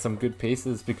to get some good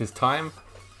pieces because time,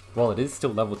 well, it is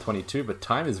still level 22, but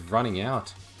time is running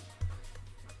out.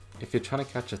 If you're trying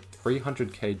to catch a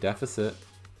 300k deficit,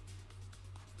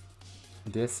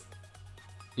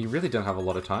 you really don't have a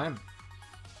lot of time.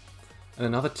 And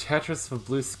another Tetris for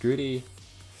Blue Scuti.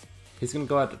 He's going to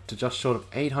go out to just short of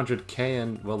 800k,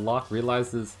 and well, Larq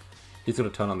realizes he's going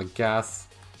to turn on the gas.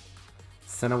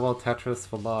 Center world Tetris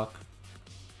for Larq.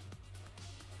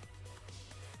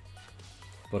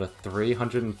 But a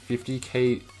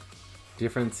 350k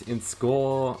difference in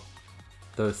score.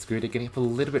 Though Scuti getting up a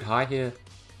little bit high here.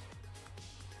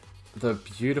 The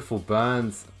beautiful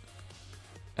burns.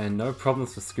 And no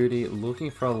problems for Scuti.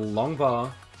 Looking for a long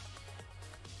bar.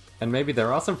 And maybe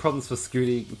there are some problems for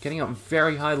Scuti. Getting up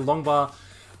very high long bar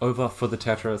over for the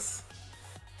Tetris.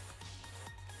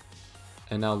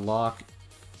 And now Larq.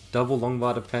 Double long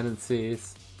bar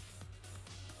dependencies.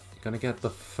 Gonna get the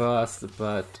first,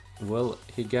 but will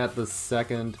he get the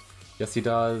second? Yes, he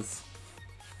does.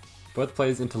 Both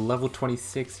players into level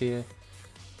 26 here.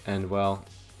 And well,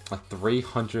 a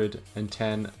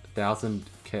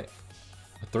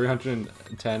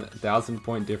 310,000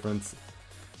 point difference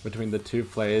between the two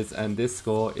players, and this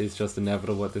score is just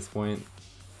inevitable at this point.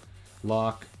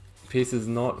 Larq, pieces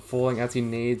not falling as he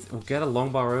needs, will get a long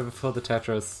bar over for the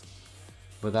Tetris,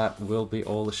 but that will be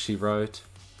all she wrote.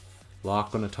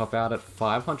 Larq gonna top out at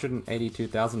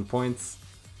 582,000 points,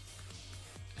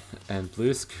 and Blue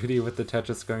Scuti with the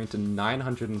Tetris going to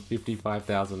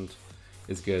 955,000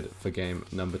 is good for game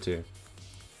number 2.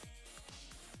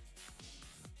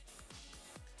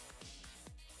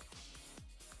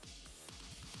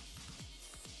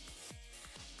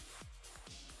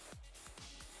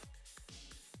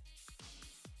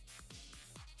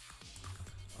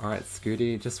 Alright,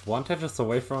 Scuti just one Tetris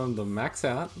away from the max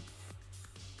out.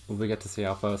 Will we get to see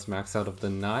our first max out of the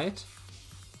night?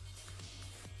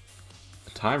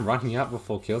 Time running out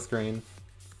before kill screen.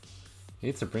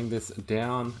 Needs to bring this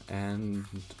down and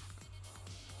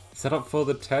set up for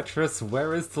the Tetris.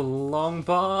 Where is the long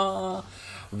bar?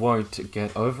 Won't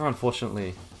get over,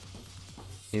 unfortunately.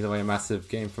 Either way, a massive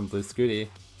game from Blue Scuti,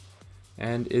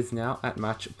 and is now at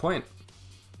match point.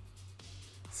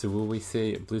 So will we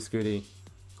see Blue Scuti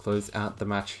close out the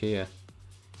match here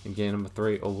in game number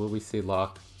 3, or will we see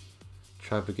Larq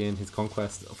try to begin his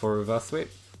conquest for a reverse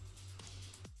sweep?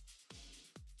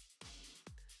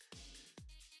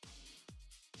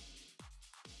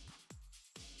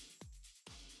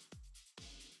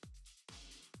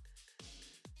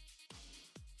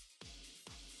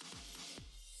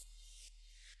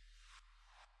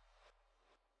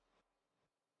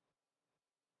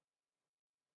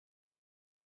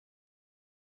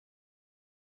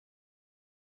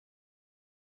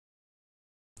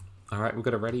 Alright, we've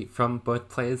got it ready from both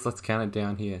players. Let's count it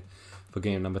down here for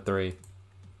game number 3.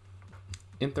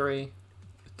 In 3,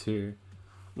 2,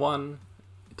 1,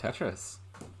 Tetris.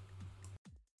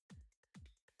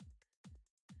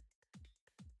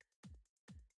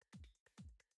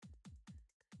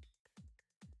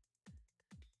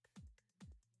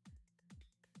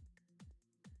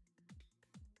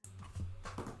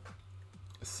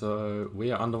 So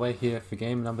we are underway here for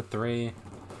game number 3.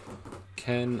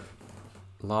 Can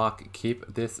Larq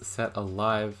keep this set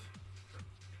alive?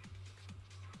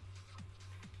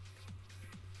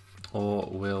 Or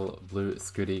will blue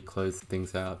Scuti close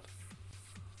things out?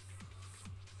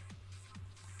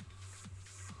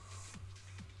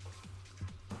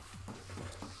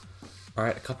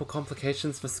 Alright, a couple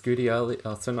complications for Scuti early.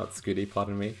 Oh, so not Scuti,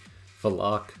 pardon me. For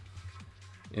Larq.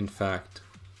 In fact.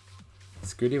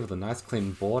 Scuti with a nice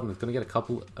clean board and is going to get a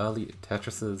couple early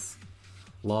Tetrises.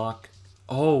 Larq.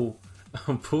 Oh!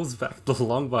 Pulls back the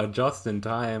long bar just in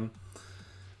time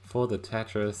for the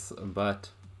Tetris, but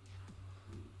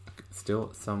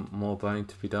still some more burning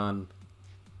to be done.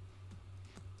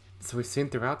 So we've seen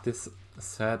throughout this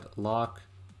set, Larq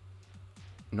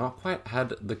not quite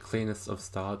had the cleanest of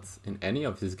starts in any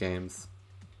of his games.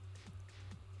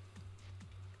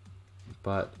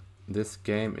 But this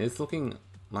game is looking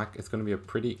like it's going to be a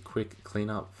pretty quick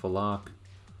cleanup for Larq.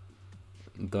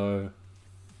 Though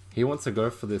he wants to go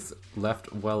for this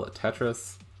left well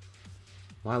Tetris.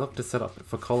 Might look to set up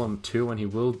for column 2 and he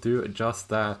will do just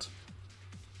that.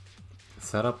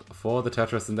 Set up for the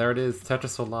Tetris, and there it is,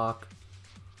 Tetris for Larq.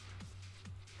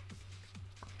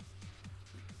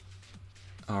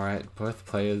 Alright, both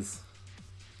players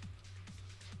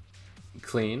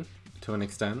clean to an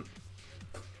extent.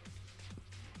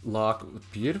 Larq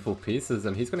with beautiful pieces,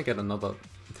 and he's going to get another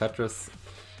Tetris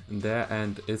there,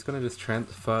 and is going to just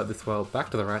transfer this well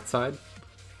back to the right side.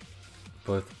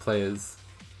 Both players.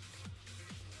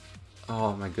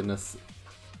 Oh my goodness.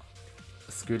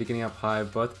 Scuti getting up high,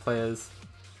 both players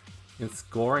in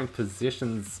scoring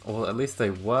positions, or at least they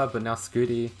were, but now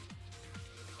Scuti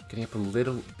getting up a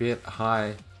little bit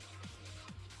high.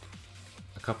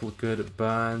 A couple of good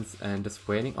burns and just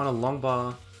waiting on a long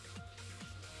bar.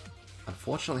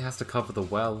 Unfortunately has to cover the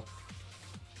well.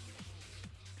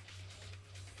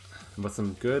 But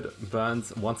some good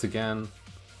burns once again.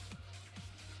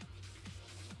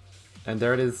 And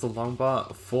there it is, the long bar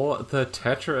for the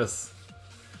Tetris.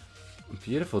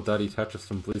 Beautiful dirty Tetris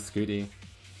from blue Scuti.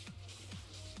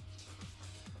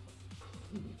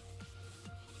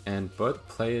 And both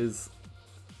players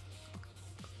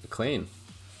clean.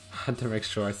 Had to make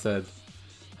sure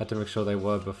they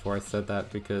were before I said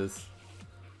that, because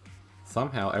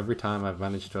somehow every time I've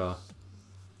managed to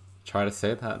try to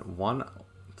say that, one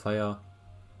player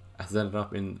has ended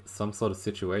up in some sort of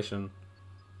situation.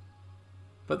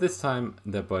 But this time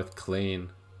they're both clean.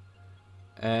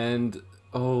 And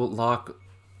oh, Larq,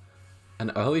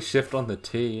 an early shift on the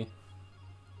tee.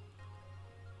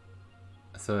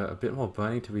 So a bit more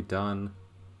burning to be done.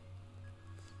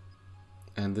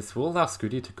 And this will allow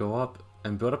Scuti to go up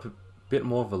and build up a bit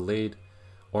more of a lead.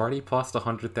 Already past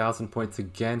 100,000 points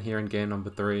again here in game number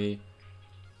 3.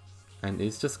 And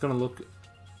is just going to look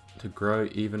to grow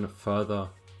even further.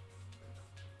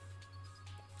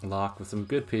 Larq with some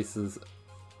good pieces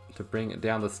to bring it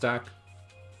down the stack.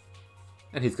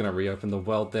 And he's going to reopen the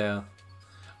world there.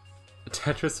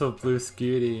 Tetris for blue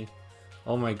Scuti.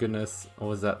 Oh my goodness. What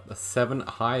was that? A 7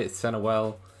 high center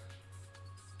well.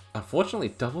 Unfortunately,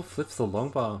 double flips the long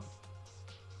bar.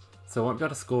 So won't be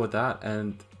able to score with that.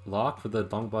 And Larq with the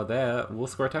long bar there will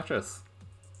score a Tetris.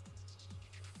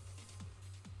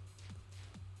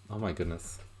 Oh my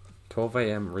goodness. 12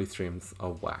 AM restreams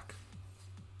are whack.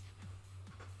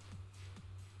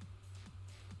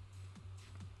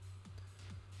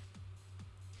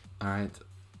 Alright,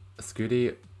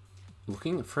 Scuti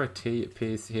looking for a T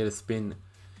piece here to spin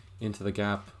into the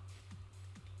gap.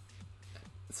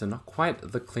 So not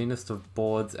quite the cleanest of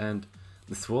boards, and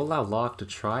this will allow Larq to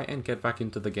try and get back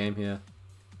into the game here.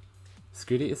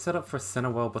 Scuti is set up for a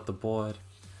center well, but the board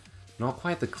not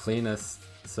quite the cleanest,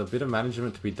 so a bit of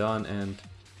management to be done, and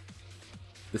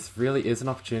this really is an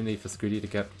opportunity for Scuti to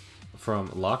get, from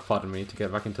Larq, pardon me, to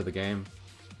get back into the game.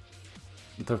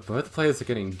 Though both players are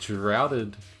getting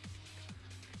droughted.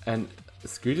 And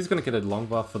Scuti's going to get a long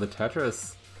bar for the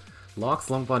Tetris. Larq's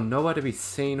long bar nowhere to be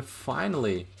seen.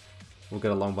 Finally, we'll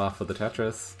get a long bar for the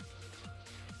Tetris.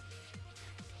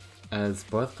 As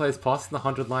both players pass the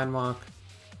 100 line mark.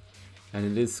 And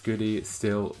it is Scuti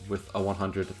still with a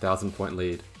 100,000 point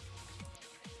lead.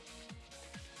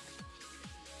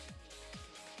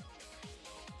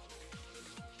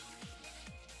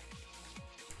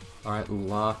 Alright,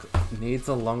 Larq needs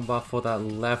a long bar for that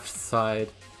left side.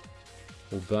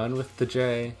 Will burn with the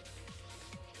J.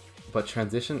 But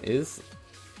transition is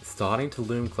starting to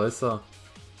loom closer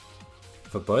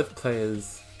for both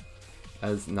players,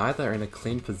 as neither are in a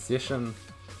clean position.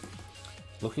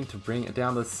 Looking to bring it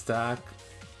down the stack.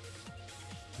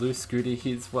 Blue Scuti,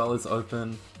 his well is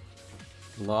open.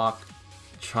 Larq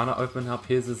trying to open up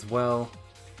his as well.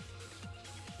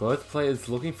 Both players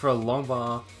looking for a long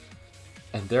bar.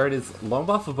 And there it is, long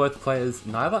bar for both players.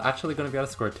 Neither actually going to be able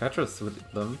to score a Tetris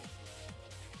with them.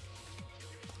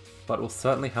 But will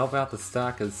certainly help out the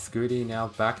stack, as Scuti now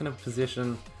back in a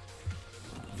position.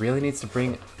 Really needs to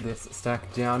bring this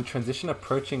stack down. Transition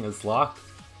approaching as Larq.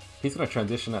 He's going to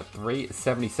transition at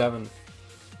 377.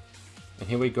 And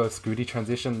here we go, Scuti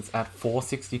transitions at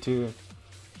 462.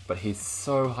 But he's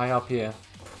so high up here.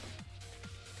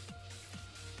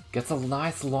 Gets a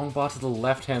nice long bar to the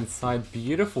left hand side.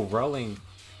 Beautiful rolling.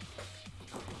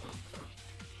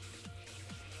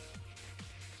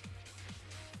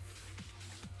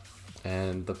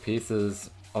 And the pieces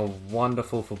are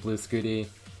wonderful for Blue Scuti.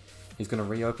 He's going to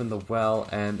reopen the well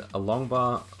and a long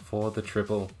bar for the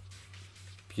triple.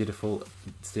 Beautiful,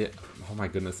 oh my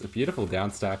goodness, a beautiful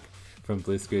down stack from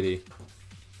Blue Scuti.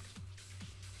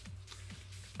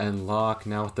 And Larq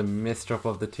now with the misdrop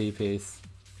of the T-piece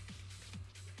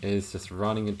is just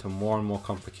running into more and more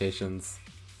complications.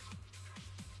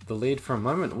 The lead for a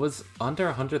moment was under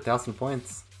 100,000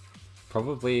 points.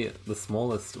 Probably the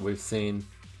smallest we've seen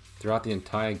throughout the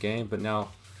entire game, but now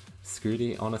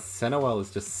Scuti on a center well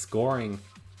is just scoring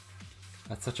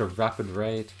at such a rapid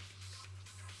rate.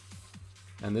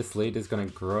 And this lead is going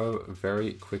to grow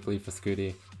very quickly for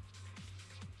Scuti.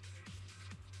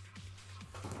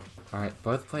 Alright,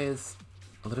 both players,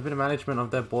 a little bit of management of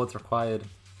their boards required.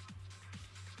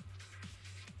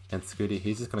 And Scuti,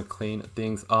 he's just going to clean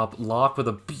things up. Larq with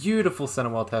a beautiful center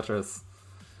well Tetris.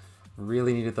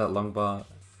 Really needed that long bar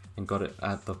and got it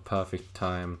at the perfect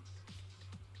time.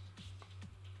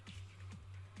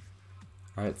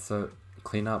 Alright, so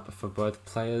clean up for both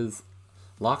players.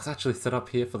 Larq's actually set up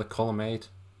here for the column 8.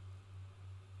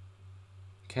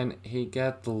 Can he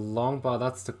get the long bar?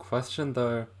 That's the question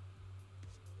though.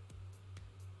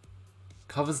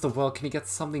 Covers the well. Can he get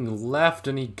something left?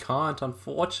 And he can't,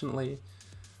 unfortunately.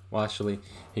 Well, actually,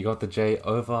 he got the J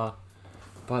over,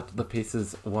 but the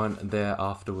pieces weren't there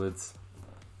afterwards.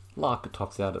 Larq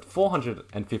tops out at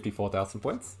 454,000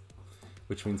 points,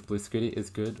 which means Blue Scuti is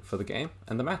good for the game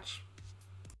and the match.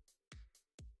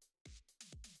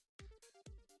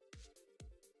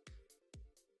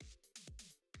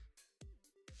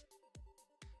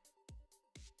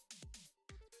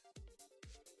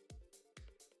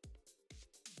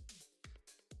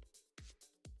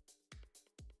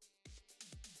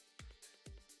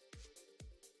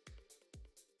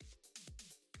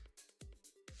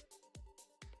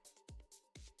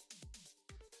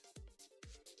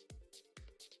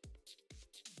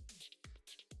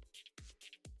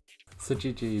 So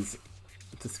GG's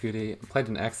to Scuti. Played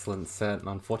an excellent set, and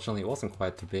unfortunately it wasn't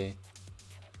quite to be.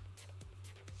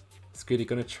 Scuti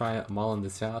gonna try mulling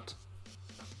this out,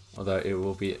 although it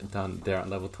will be done there at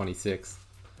level 26.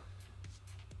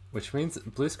 Which means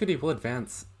Blue Scuti will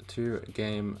advance to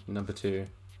game number 2.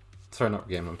 Sorry, not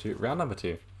game number 2, round number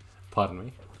 2. Pardon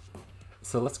me.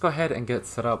 So let's go ahead and get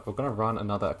set up. We're gonna run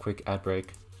another quick ad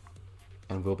break,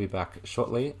 and we'll be back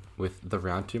shortly with the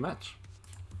round 2 match.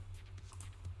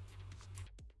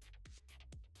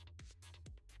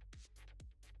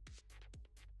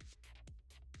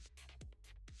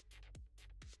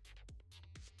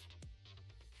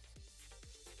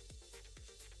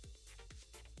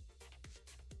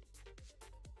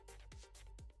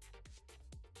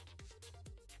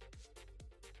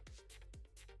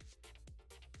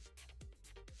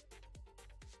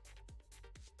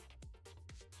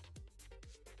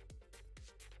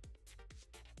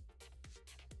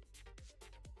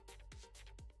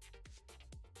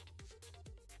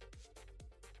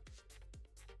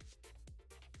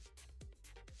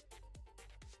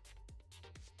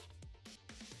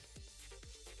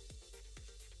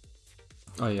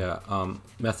 Oh yeah,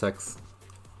 Mecex,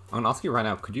 I'm gonna ask you right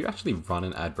now, could you actually run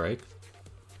an ad break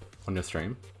on your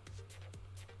stream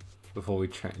before we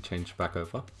change back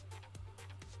over?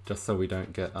 Just so we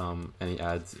don't get any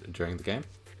ads during the game.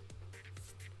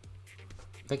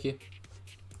 Thank you.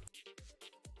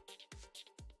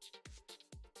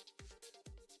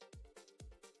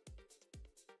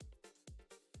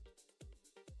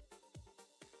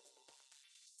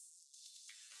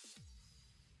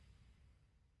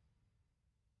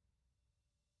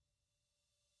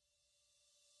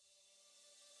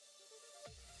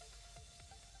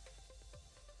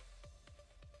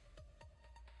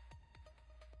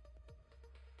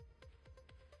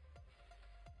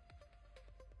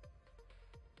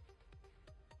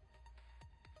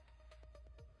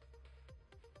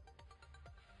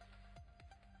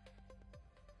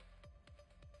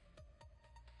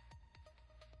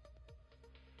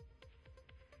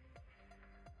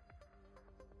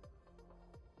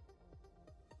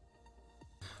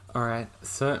 Alright,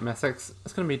 so Mecex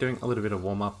is going to be doing a little bit of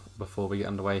warm-up before we get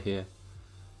underway here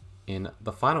in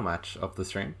the final match of the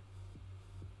stream.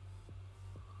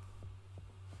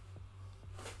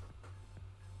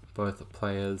 Both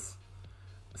players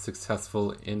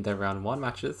successful in their round 1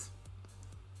 matches,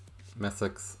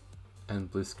 Mecex and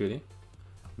Blue Scuti,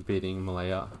 beating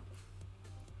Malaya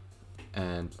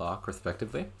and Larq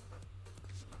respectively.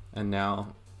 And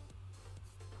now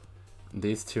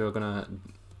these two are going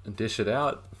to dish it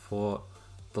out for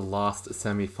the last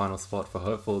semi-final spot for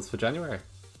hopefuls for January.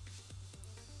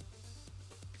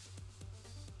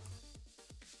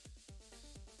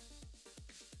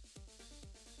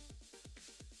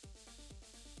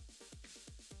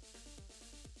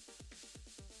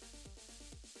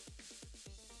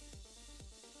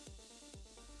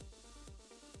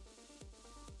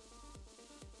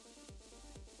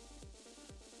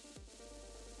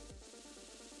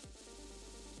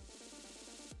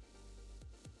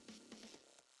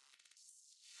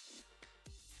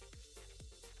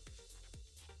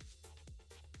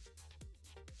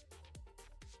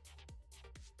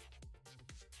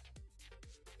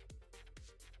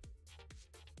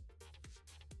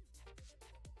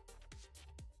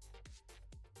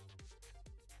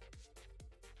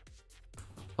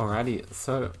 Alrighty,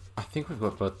 so I think we've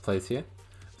got both players here.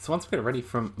 So once we get ready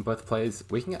from both players,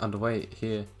 we can get underway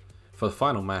here for the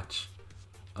final match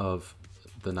of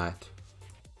the night.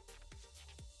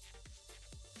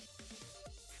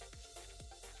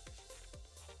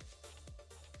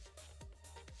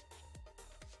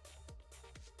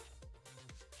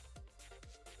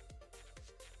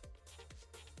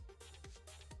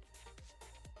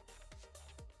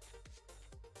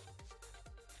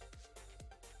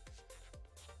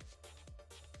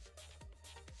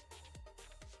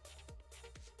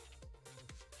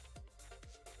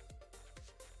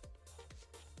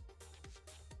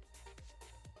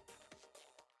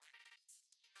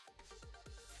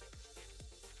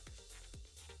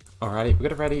 Alrighty, we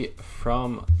got it ready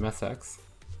from Mecex.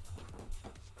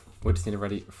 We just need it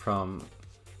ready from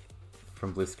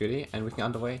Blue Scuti, and we can get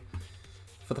underway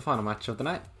for the final match of the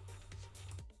night.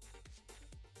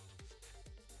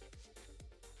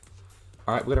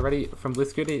 Alright, we got it ready from Blue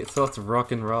Scuti, so let's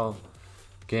rock and roll.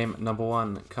 Game number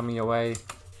 1 coming your way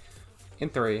in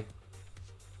 3.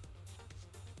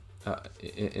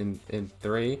 In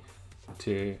 3,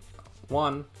 2,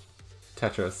 1.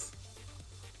 Tetris.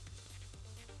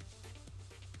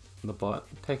 The bot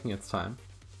taking its time,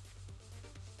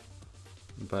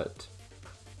 but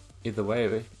either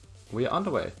way we are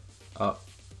underway.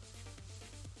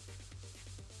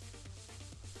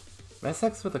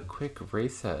 Mecex with a quick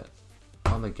reset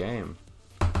on the game.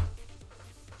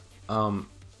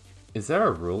 Is there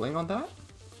a ruling on that?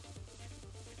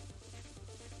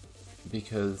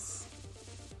 Because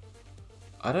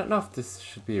I don't know if this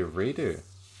should be a redo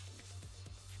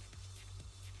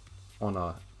or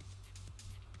not.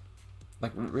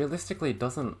 Like, realistically, it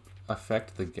doesn't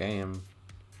affect the game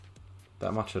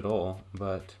that much at all,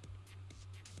 but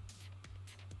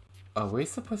are we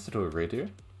supposed to do a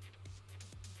redo?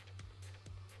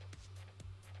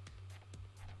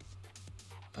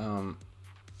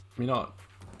 You know what?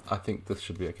 I think this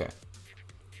should be okay.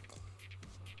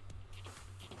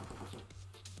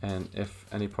 And if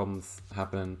any problems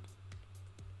happen,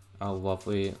 our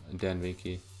lovely Dan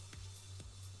Viki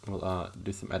will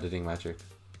do some editing magic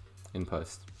in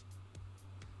post.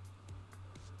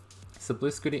 So Blue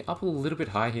Scuti up a little bit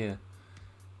high here.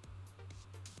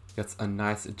 Gets a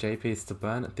nice J piece to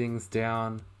burn things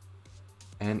down.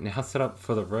 And now set up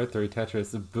for the row 3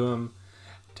 Tetris. Boom.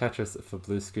 Tetris for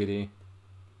Blue Scuti.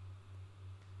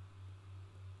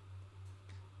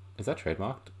 Is that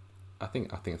trademarked? I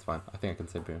think it's fine. I think I can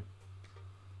say boom.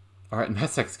 Alright,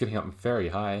 Mecex getting up very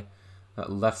high. That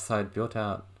left side built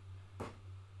out.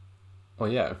 Oh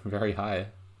yeah, very high.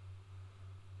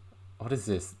 What is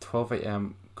this? 12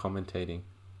 AM commentating.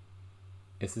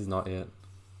 This is not it.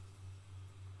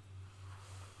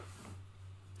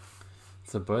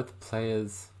 So both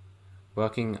players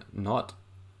working not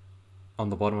on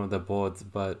the bottom of their boards,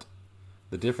 but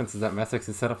the difference is that Mecex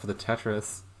is set up for the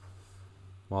Tetris,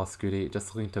 while Scuti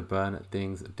just looking to burn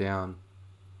things down.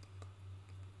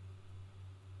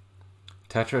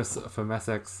 Tetris for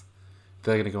Mecex,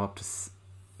 they're gonna go up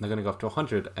to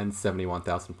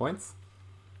 171,000 points.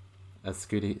 As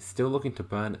Scuti still looking to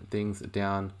burn things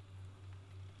down,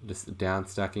 just down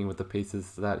stacking with the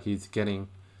pieces that he's getting.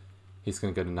 He's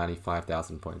going to go to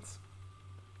 95,000 points.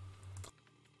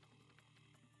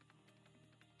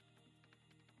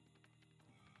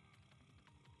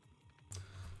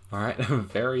 Alright,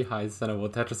 very high center wall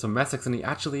Tetris from Mecex, and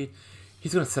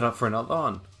he's going to set up for another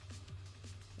one.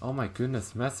 Oh my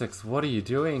goodness, Mecex, what are you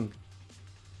doing?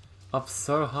 Up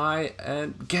so high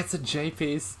and gets a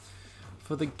J-piece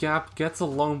for the gap, gets a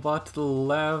long bar to the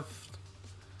left,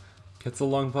 gets a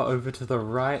long bar over to the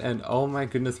right, and oh my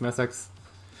goodness, Mecex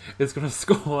is gonna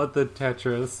score the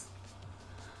Tetris.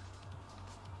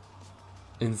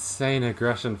 Insane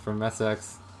aggression from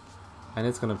Mecex, and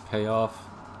it's gonna pay off.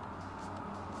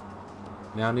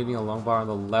 Now needing a long bar on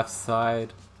the left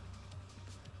side.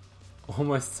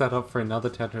 Almost set up for another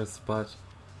Tetris, but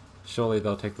surely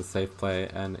they'll take the safe play,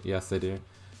 and yes they do.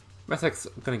 Mecex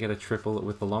gonna get a triple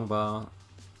with the long bar,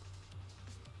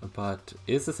 but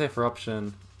is the safer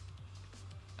option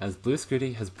as Blue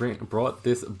Scuti has brought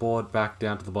this board back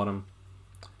down to the bottom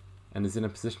and is in a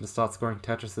position to start scoring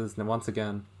Tetrises once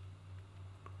again.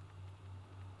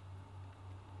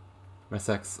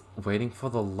 Mecex waiting for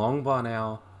the long bar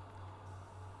now.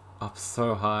 Up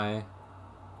so high.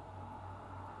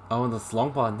 Oh, and this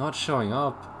long bar not showing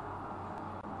up.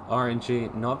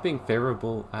 RNG not being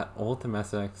favorable at all to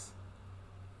Mecex.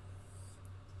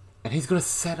 And he's gonna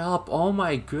set up. Oh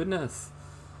my goodness.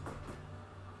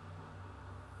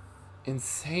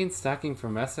 Insane stacking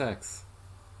from Mecex.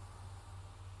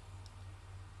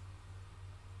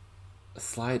 A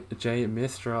slight J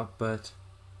misdrop, but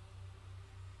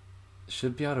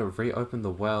should be able to reopen the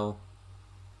well.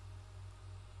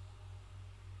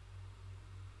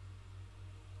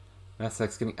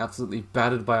 Mecex getting absolutely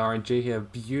battered by RNG here.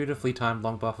 Beautifully timed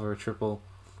long bar for a triple.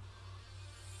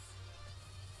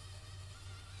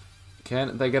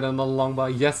 Can they get another long bar?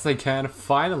 Yes, they can.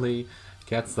 Finally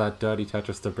gets that dirty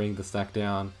Tetris to bring the stack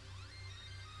down.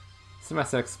 So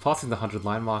Mecex passing the 100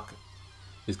 line mark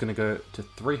is going to go to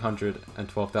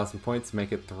 312,000 points,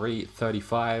 make it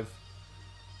 335.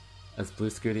 As Blue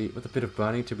Scuti with a bit of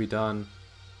burning to be done,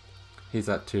 he's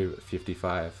at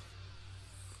 255.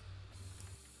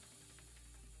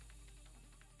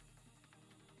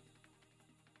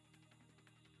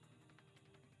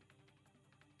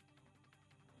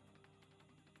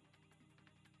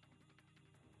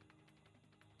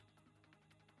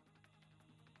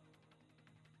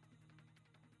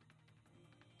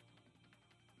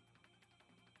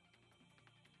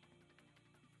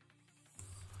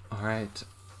 Alright,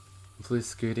 Blue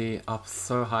Scuti up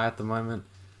so high at the moment,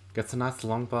 gets a nice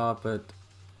long bar, but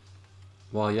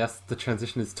well yes, the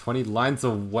transition is 20 lines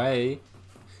away,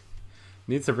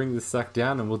 needs to bring this stack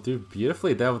down and will do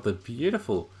beautifully there with a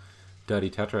beautiful dirty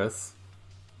Tetris.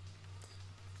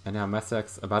 And now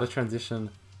Mecex about to transition,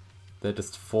 they're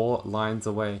just 4 lines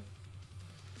away,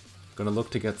 gonna look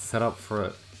to get set up for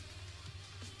a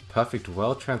perfect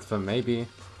well transfer maybe.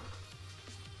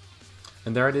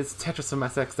 And there it is, Tetris for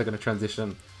Mecex, they're going to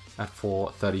transition at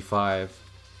 435.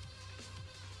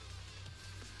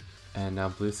 And now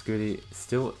Blue Scuti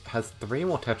still has 3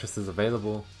 more Tetrises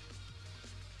available.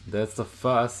 There's the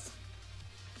first.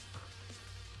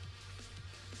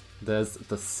 There's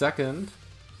the second.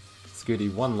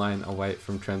 Scuti 1 line away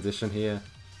from transition here.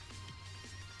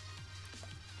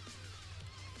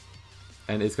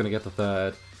 And is going to get the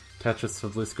third. Tetris for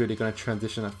Blue Scuti going to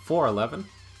transition at 411.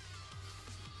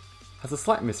 Has a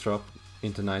slight misdrop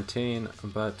into 19,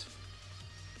 but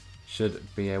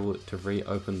should be able to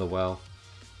reopen the well.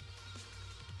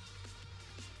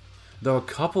 There were a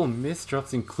couple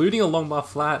misdrops, including a long bar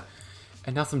flat,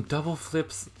 and now some double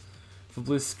flips for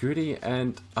Blue Scuti,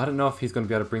 and I don't know if he's going to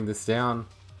be able to bring this down.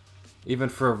 Even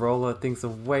for a roller, things are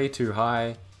way too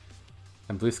high,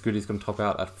 and Blue Scuti is going to top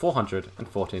out at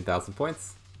 414,000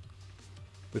 points,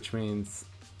 which means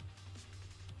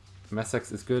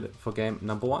Mecex is good for game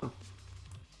number 1.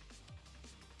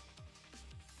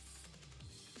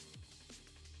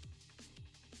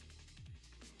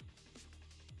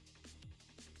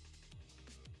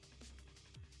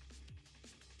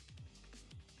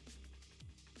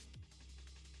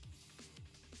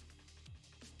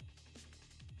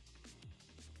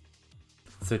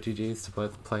 So GG's to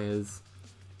both players.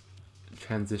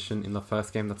 Transition in the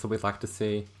first game, that's what we'd like to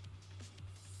see.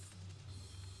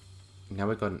 Now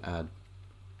we've got an ad.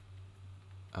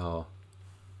 Oh.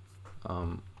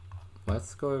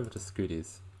 Let's go over to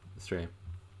Scuti's stream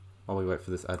while we wait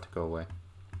for this ad to go away.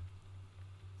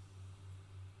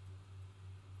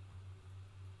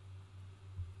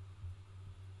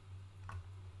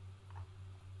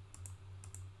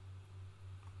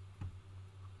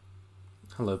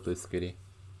 Hello, Blue Scuti.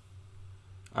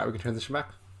 Alright, we can transition back.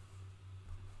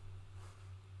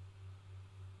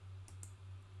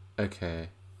 Okay.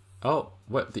 Oh,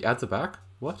 what? The ads are back?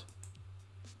 What?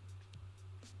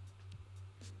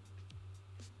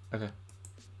 Okay.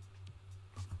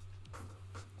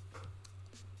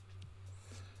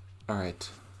 Alright.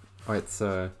 Alright,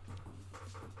 so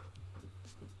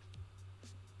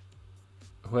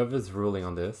whoever's ruling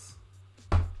on this,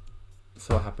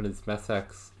 so what happened is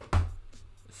Mecex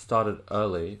started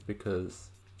early because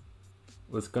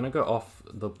it was going to go off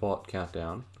the bot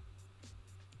countdown,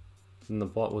 and the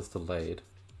bot was delayed,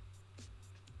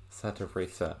 so I had to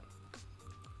reset.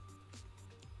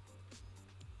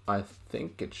 I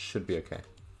think it should be okay.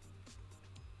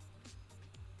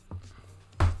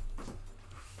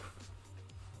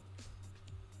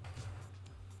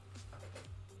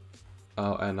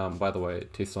 Oh, and by the way,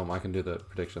 T-Storm, I can do the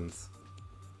predictions.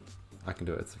 I can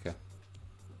do it, it's okay.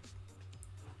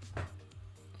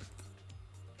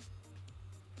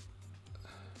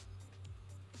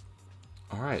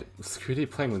 Alright, Scuti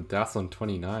playing with Das on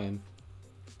 29.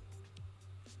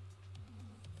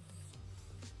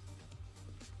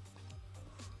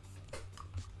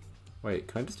 Wait,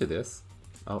 can I just do this?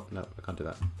 Oh, no, I can't do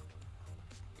that.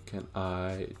 Can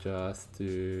I just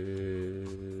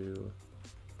do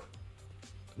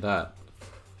that?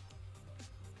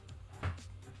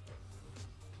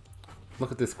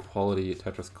 Look at this quality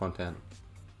Tetris content.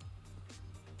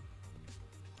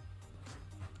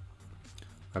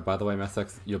 Alright, by the way,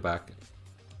 Mecex, you're back.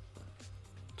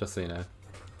 Just so you know.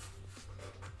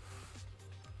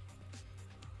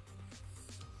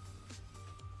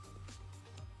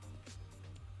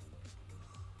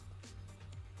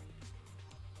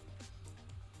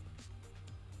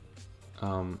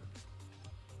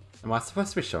 Am I supposed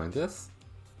to be showing this?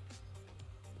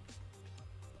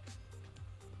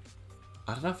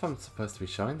 I don't know if I'm supposed to be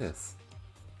showing this.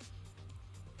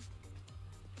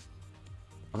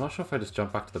 I'm not sure if I just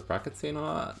jump back to the bracket scene or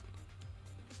not.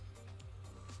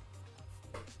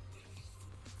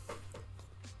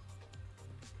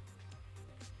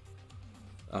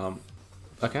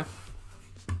 Okay.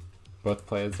 Both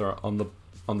players are on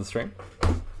the stream.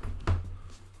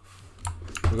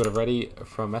 We've got a ready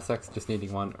from Mecex, just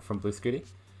needing one from Blue Scuti,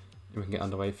 and we can get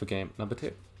underway for game number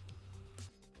 2.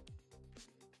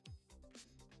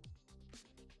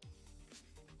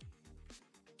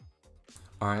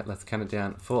 Alright, let's count it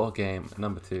down for game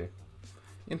number 2.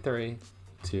 In 3,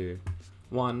 2,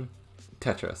 1,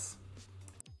 Tetris.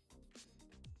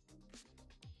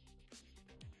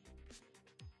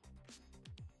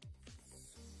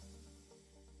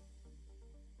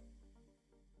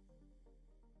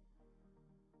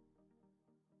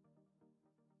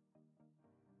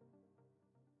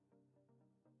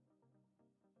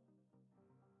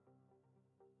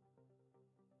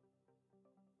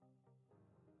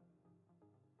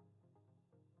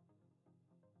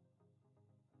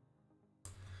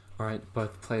 Alright,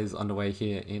 both players underway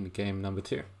here in game number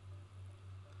 2.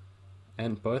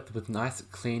 And both with nice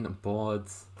clean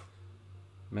boards.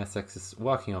 Mecex is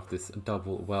working off this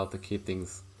double well to keep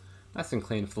things nice and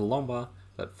clean for the long bar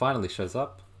that finally shows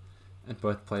up. And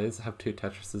both players have 2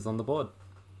 Tetrises on the board.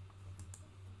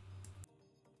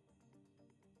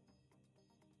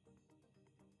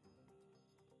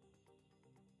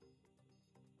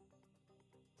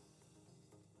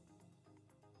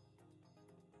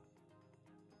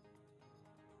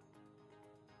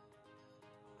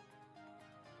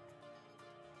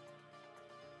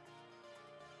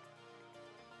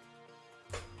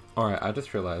 Alright, I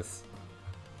just realized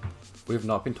we've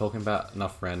not been talking about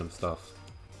enough random stuff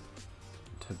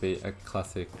to be a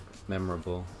classic,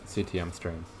 memorable CTM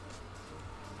stream.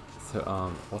 So,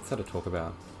 what's there to talk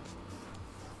about?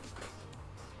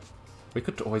 We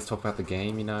could always talk about the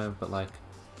game, you know, but like,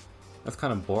 that's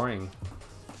kind of boring.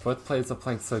 Both players are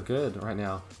playing so good right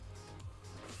now.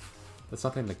 There's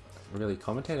nothing to really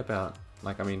commentate about.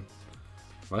 Like, I mean,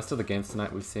 most of the games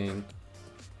tonight we've seen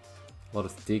a lot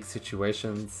of dig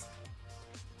situations.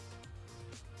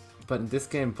 But in this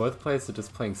game, both players are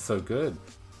just playing so good.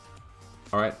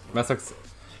 Alright, Mecex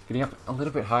getting up a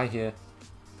little bit high here.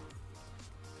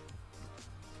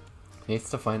 Needs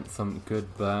to find some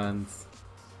good burns.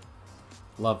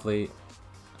 Lovely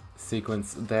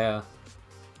sequence there.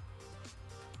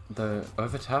 The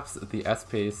overtaps the S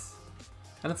piece,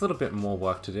 and it's a little bit more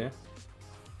work to do.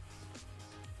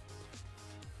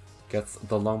 Gets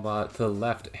the long bar to the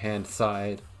left hand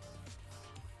side.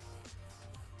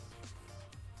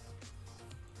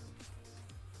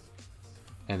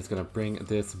 And it's going to bring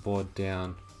this board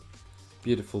down.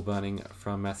 Beautiful burning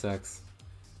from Mecex,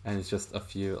 and it's just a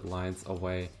few lines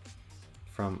away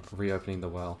from reopening the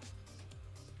well.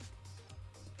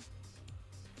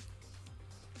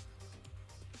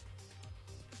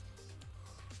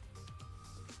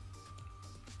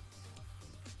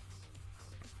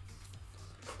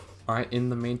 Alright, in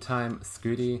the meantime,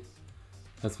 Scuti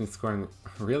has been scoring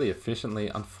really efficiently.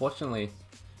 Unfortunately,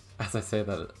 as I say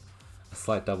that, a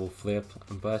slight double flip,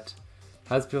 but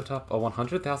has built up a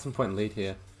 100,000 point lead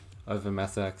here over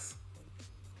Mecex.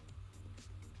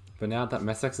 But now that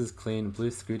Mecex is clean, Blue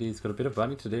Scuti's got a bit of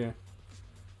burning to do.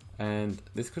 And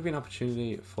this could be an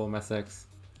opportunity for Mecex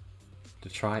to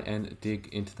try and dig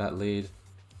into that lead.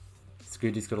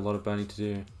 Scuti's got a lot of burning to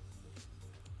do.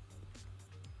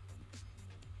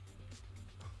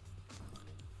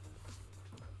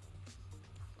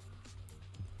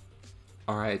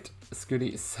 Alright,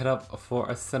 Scuti set up for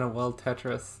a center world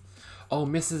Tetris. Oh,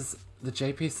 misses the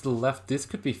J piece to the left. This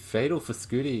could be fatal for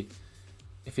Scuti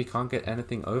if he can't get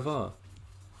anything over.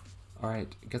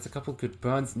 Alright, gets a couple good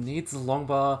burns, needs the long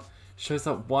bar, shows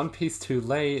up one piece too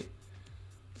late.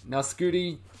 Now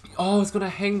Scuti, oh, he's gonna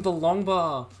hang the long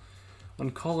bar on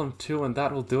column 2, and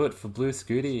that will do it for Blue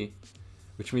Scuti.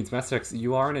 Which means Mecex,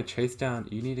 you are in a chase down,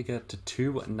 you need to get to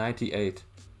 298.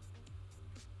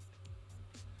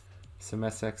 So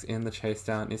Mecex in the chase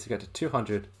down needs to get to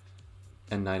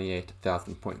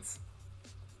 298,000 points.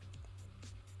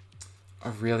 A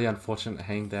really unfortunate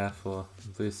hang there for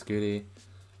Blue Scuti.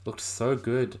 Looked so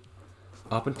good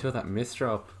up until that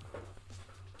misdrop.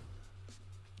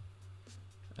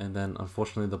 And then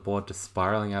unfortunately the board just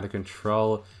spiraling out of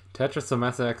control. Tetris for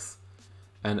Mecex,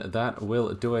 and that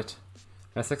will do it.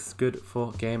 Mecex is good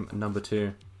for game number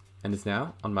 2 and is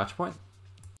now on match point.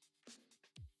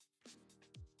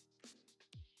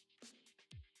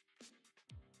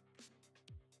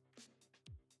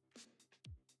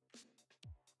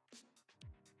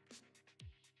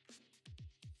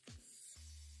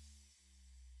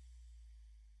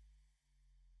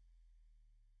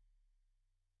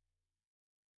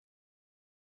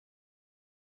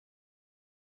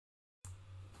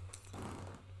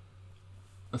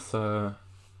 So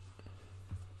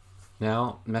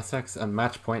now Mecex and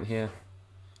match point here.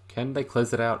 Can they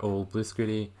close it out, or will Blue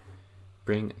Scuti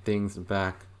bring things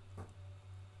back?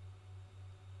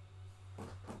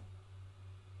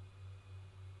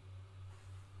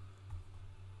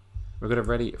 We've got it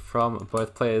ready from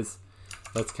both players.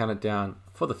 Let's count it down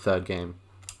for the third game.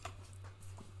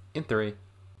 In 3,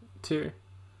 2,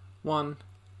 1,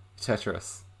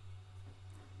 Tetris.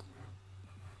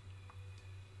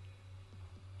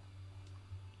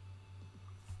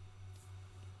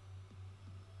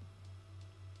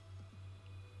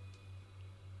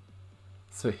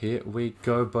 So here we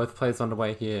go, both players on the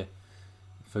way here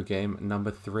for game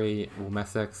number 3. Will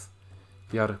Mecex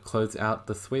be able to close out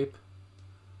the sweep,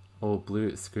 or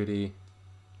Blue Scuti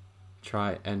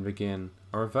try and begin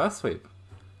a reverse sweep?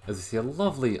 As we see a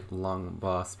lovely long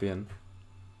bar spin,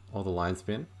 or the line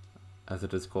spin, as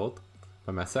it is called,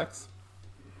 by Mecex.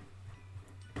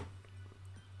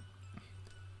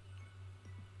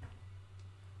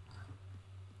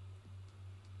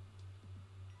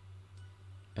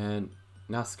 And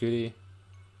now Scuti,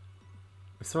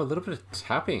 we saw a little bit of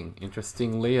tapping,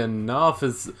 interestingly enough,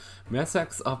 as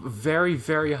Mecex up very,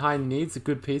 very high, needs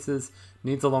good pieces,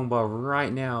 needs a long bar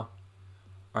right now.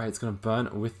 Alright, it's going to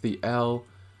burn with the L,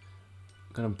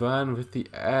 going to burn with the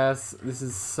S. This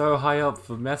is so high up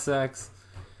for Mecex,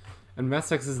 and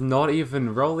Mecex is not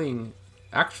even rolling,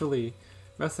 actually.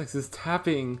 Mecex is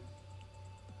tapping.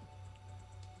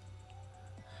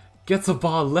 Gets a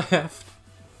bar left.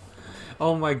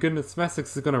 Oh my goodness,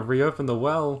 Mecex is going to reopen the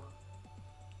well.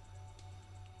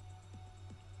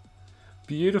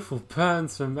 Beautiful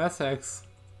burns from Mecex.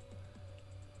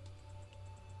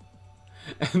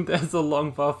 And there's a long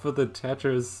bar for the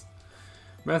Tetris.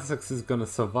 Mecex is going to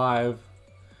survive.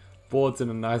 Board's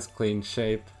in a nice clean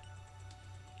shape.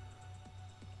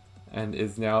 And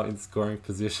is now in scoring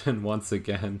position once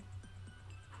again.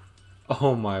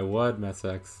 Oh my word,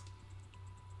 Mecex.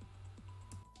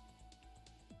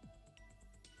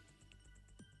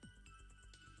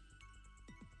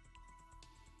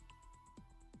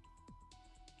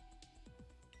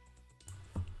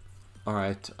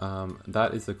 Alright,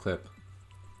 that is a clip.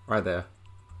 Right there.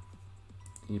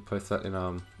 You post that in,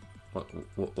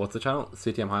 what's the channel?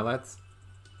 CTM Highlights?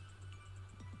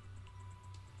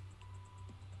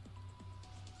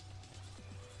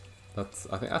 I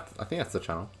think that's the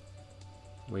channel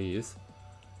we use,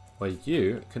 where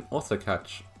you can also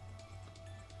catch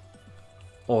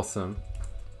awesome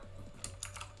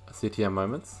CTM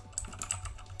moments.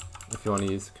 If you want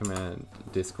to use command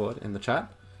Discord in the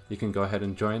chat, you can go ahead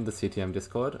and join the CTM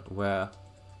Discord, where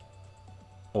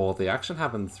all the action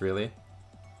happens, really.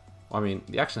 I mean,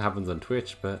 the action happens on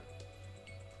Twitch, but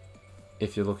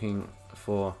if you're looking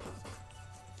for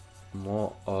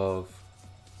more of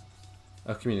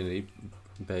a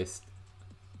community-based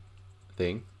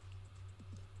thing,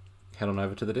 head on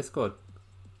over to the Discord.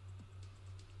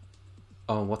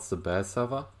 Oh, what's the Bears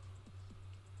server?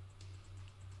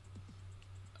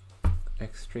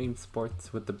 Extreme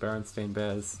Sports with the Berenstain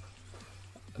Bears.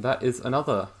 that is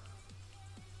another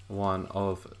one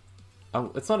of...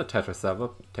 it's not a Tetris server,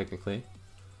 technically,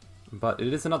 but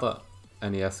it is another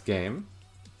NES game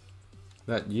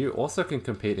that you also can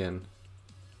compete in.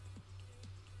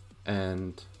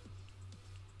 And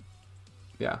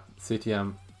yeah,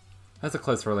 CTM has a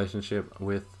close relationship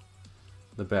with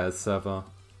the Bears server,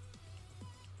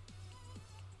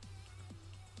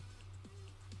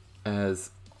 as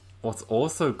what's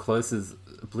also close is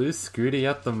Blue Scuti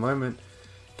at the moment,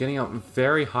 getting up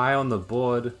very high on the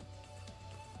board.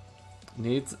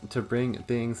 Needs to bring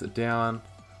things down.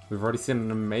 We've already seen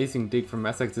an amazing dig from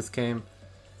Mecex this game.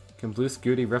 Can Blue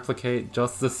Scuti replicate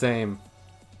just the same?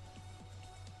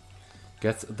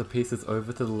 Gets the pieces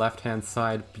over to the left-hand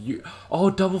side.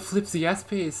 Oh, double flips the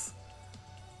S-piece!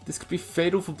 This could be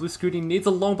fatal for Blue Scuti. Needs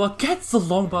a long bar. Gets the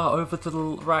long bar over to the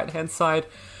right-hand side.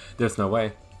 There's no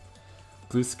way.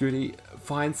 Blue Scuti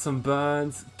finds some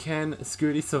burns. Can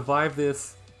Scuti survive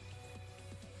this?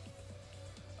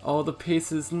 Oh, the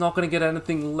piece is not going to get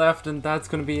anything left, and that's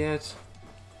going to be it.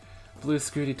 Blue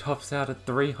Scuti tops out at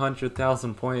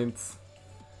 300,000 points.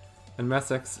 And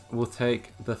Mecex will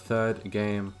take the third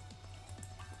game.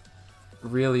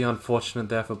 Really unfortunate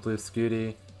there for Blue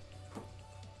Scuti.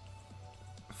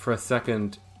 For a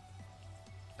second,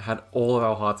 had all of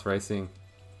our hearts racing.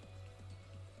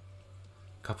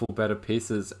 Couple better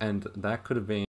pieces, and that could have been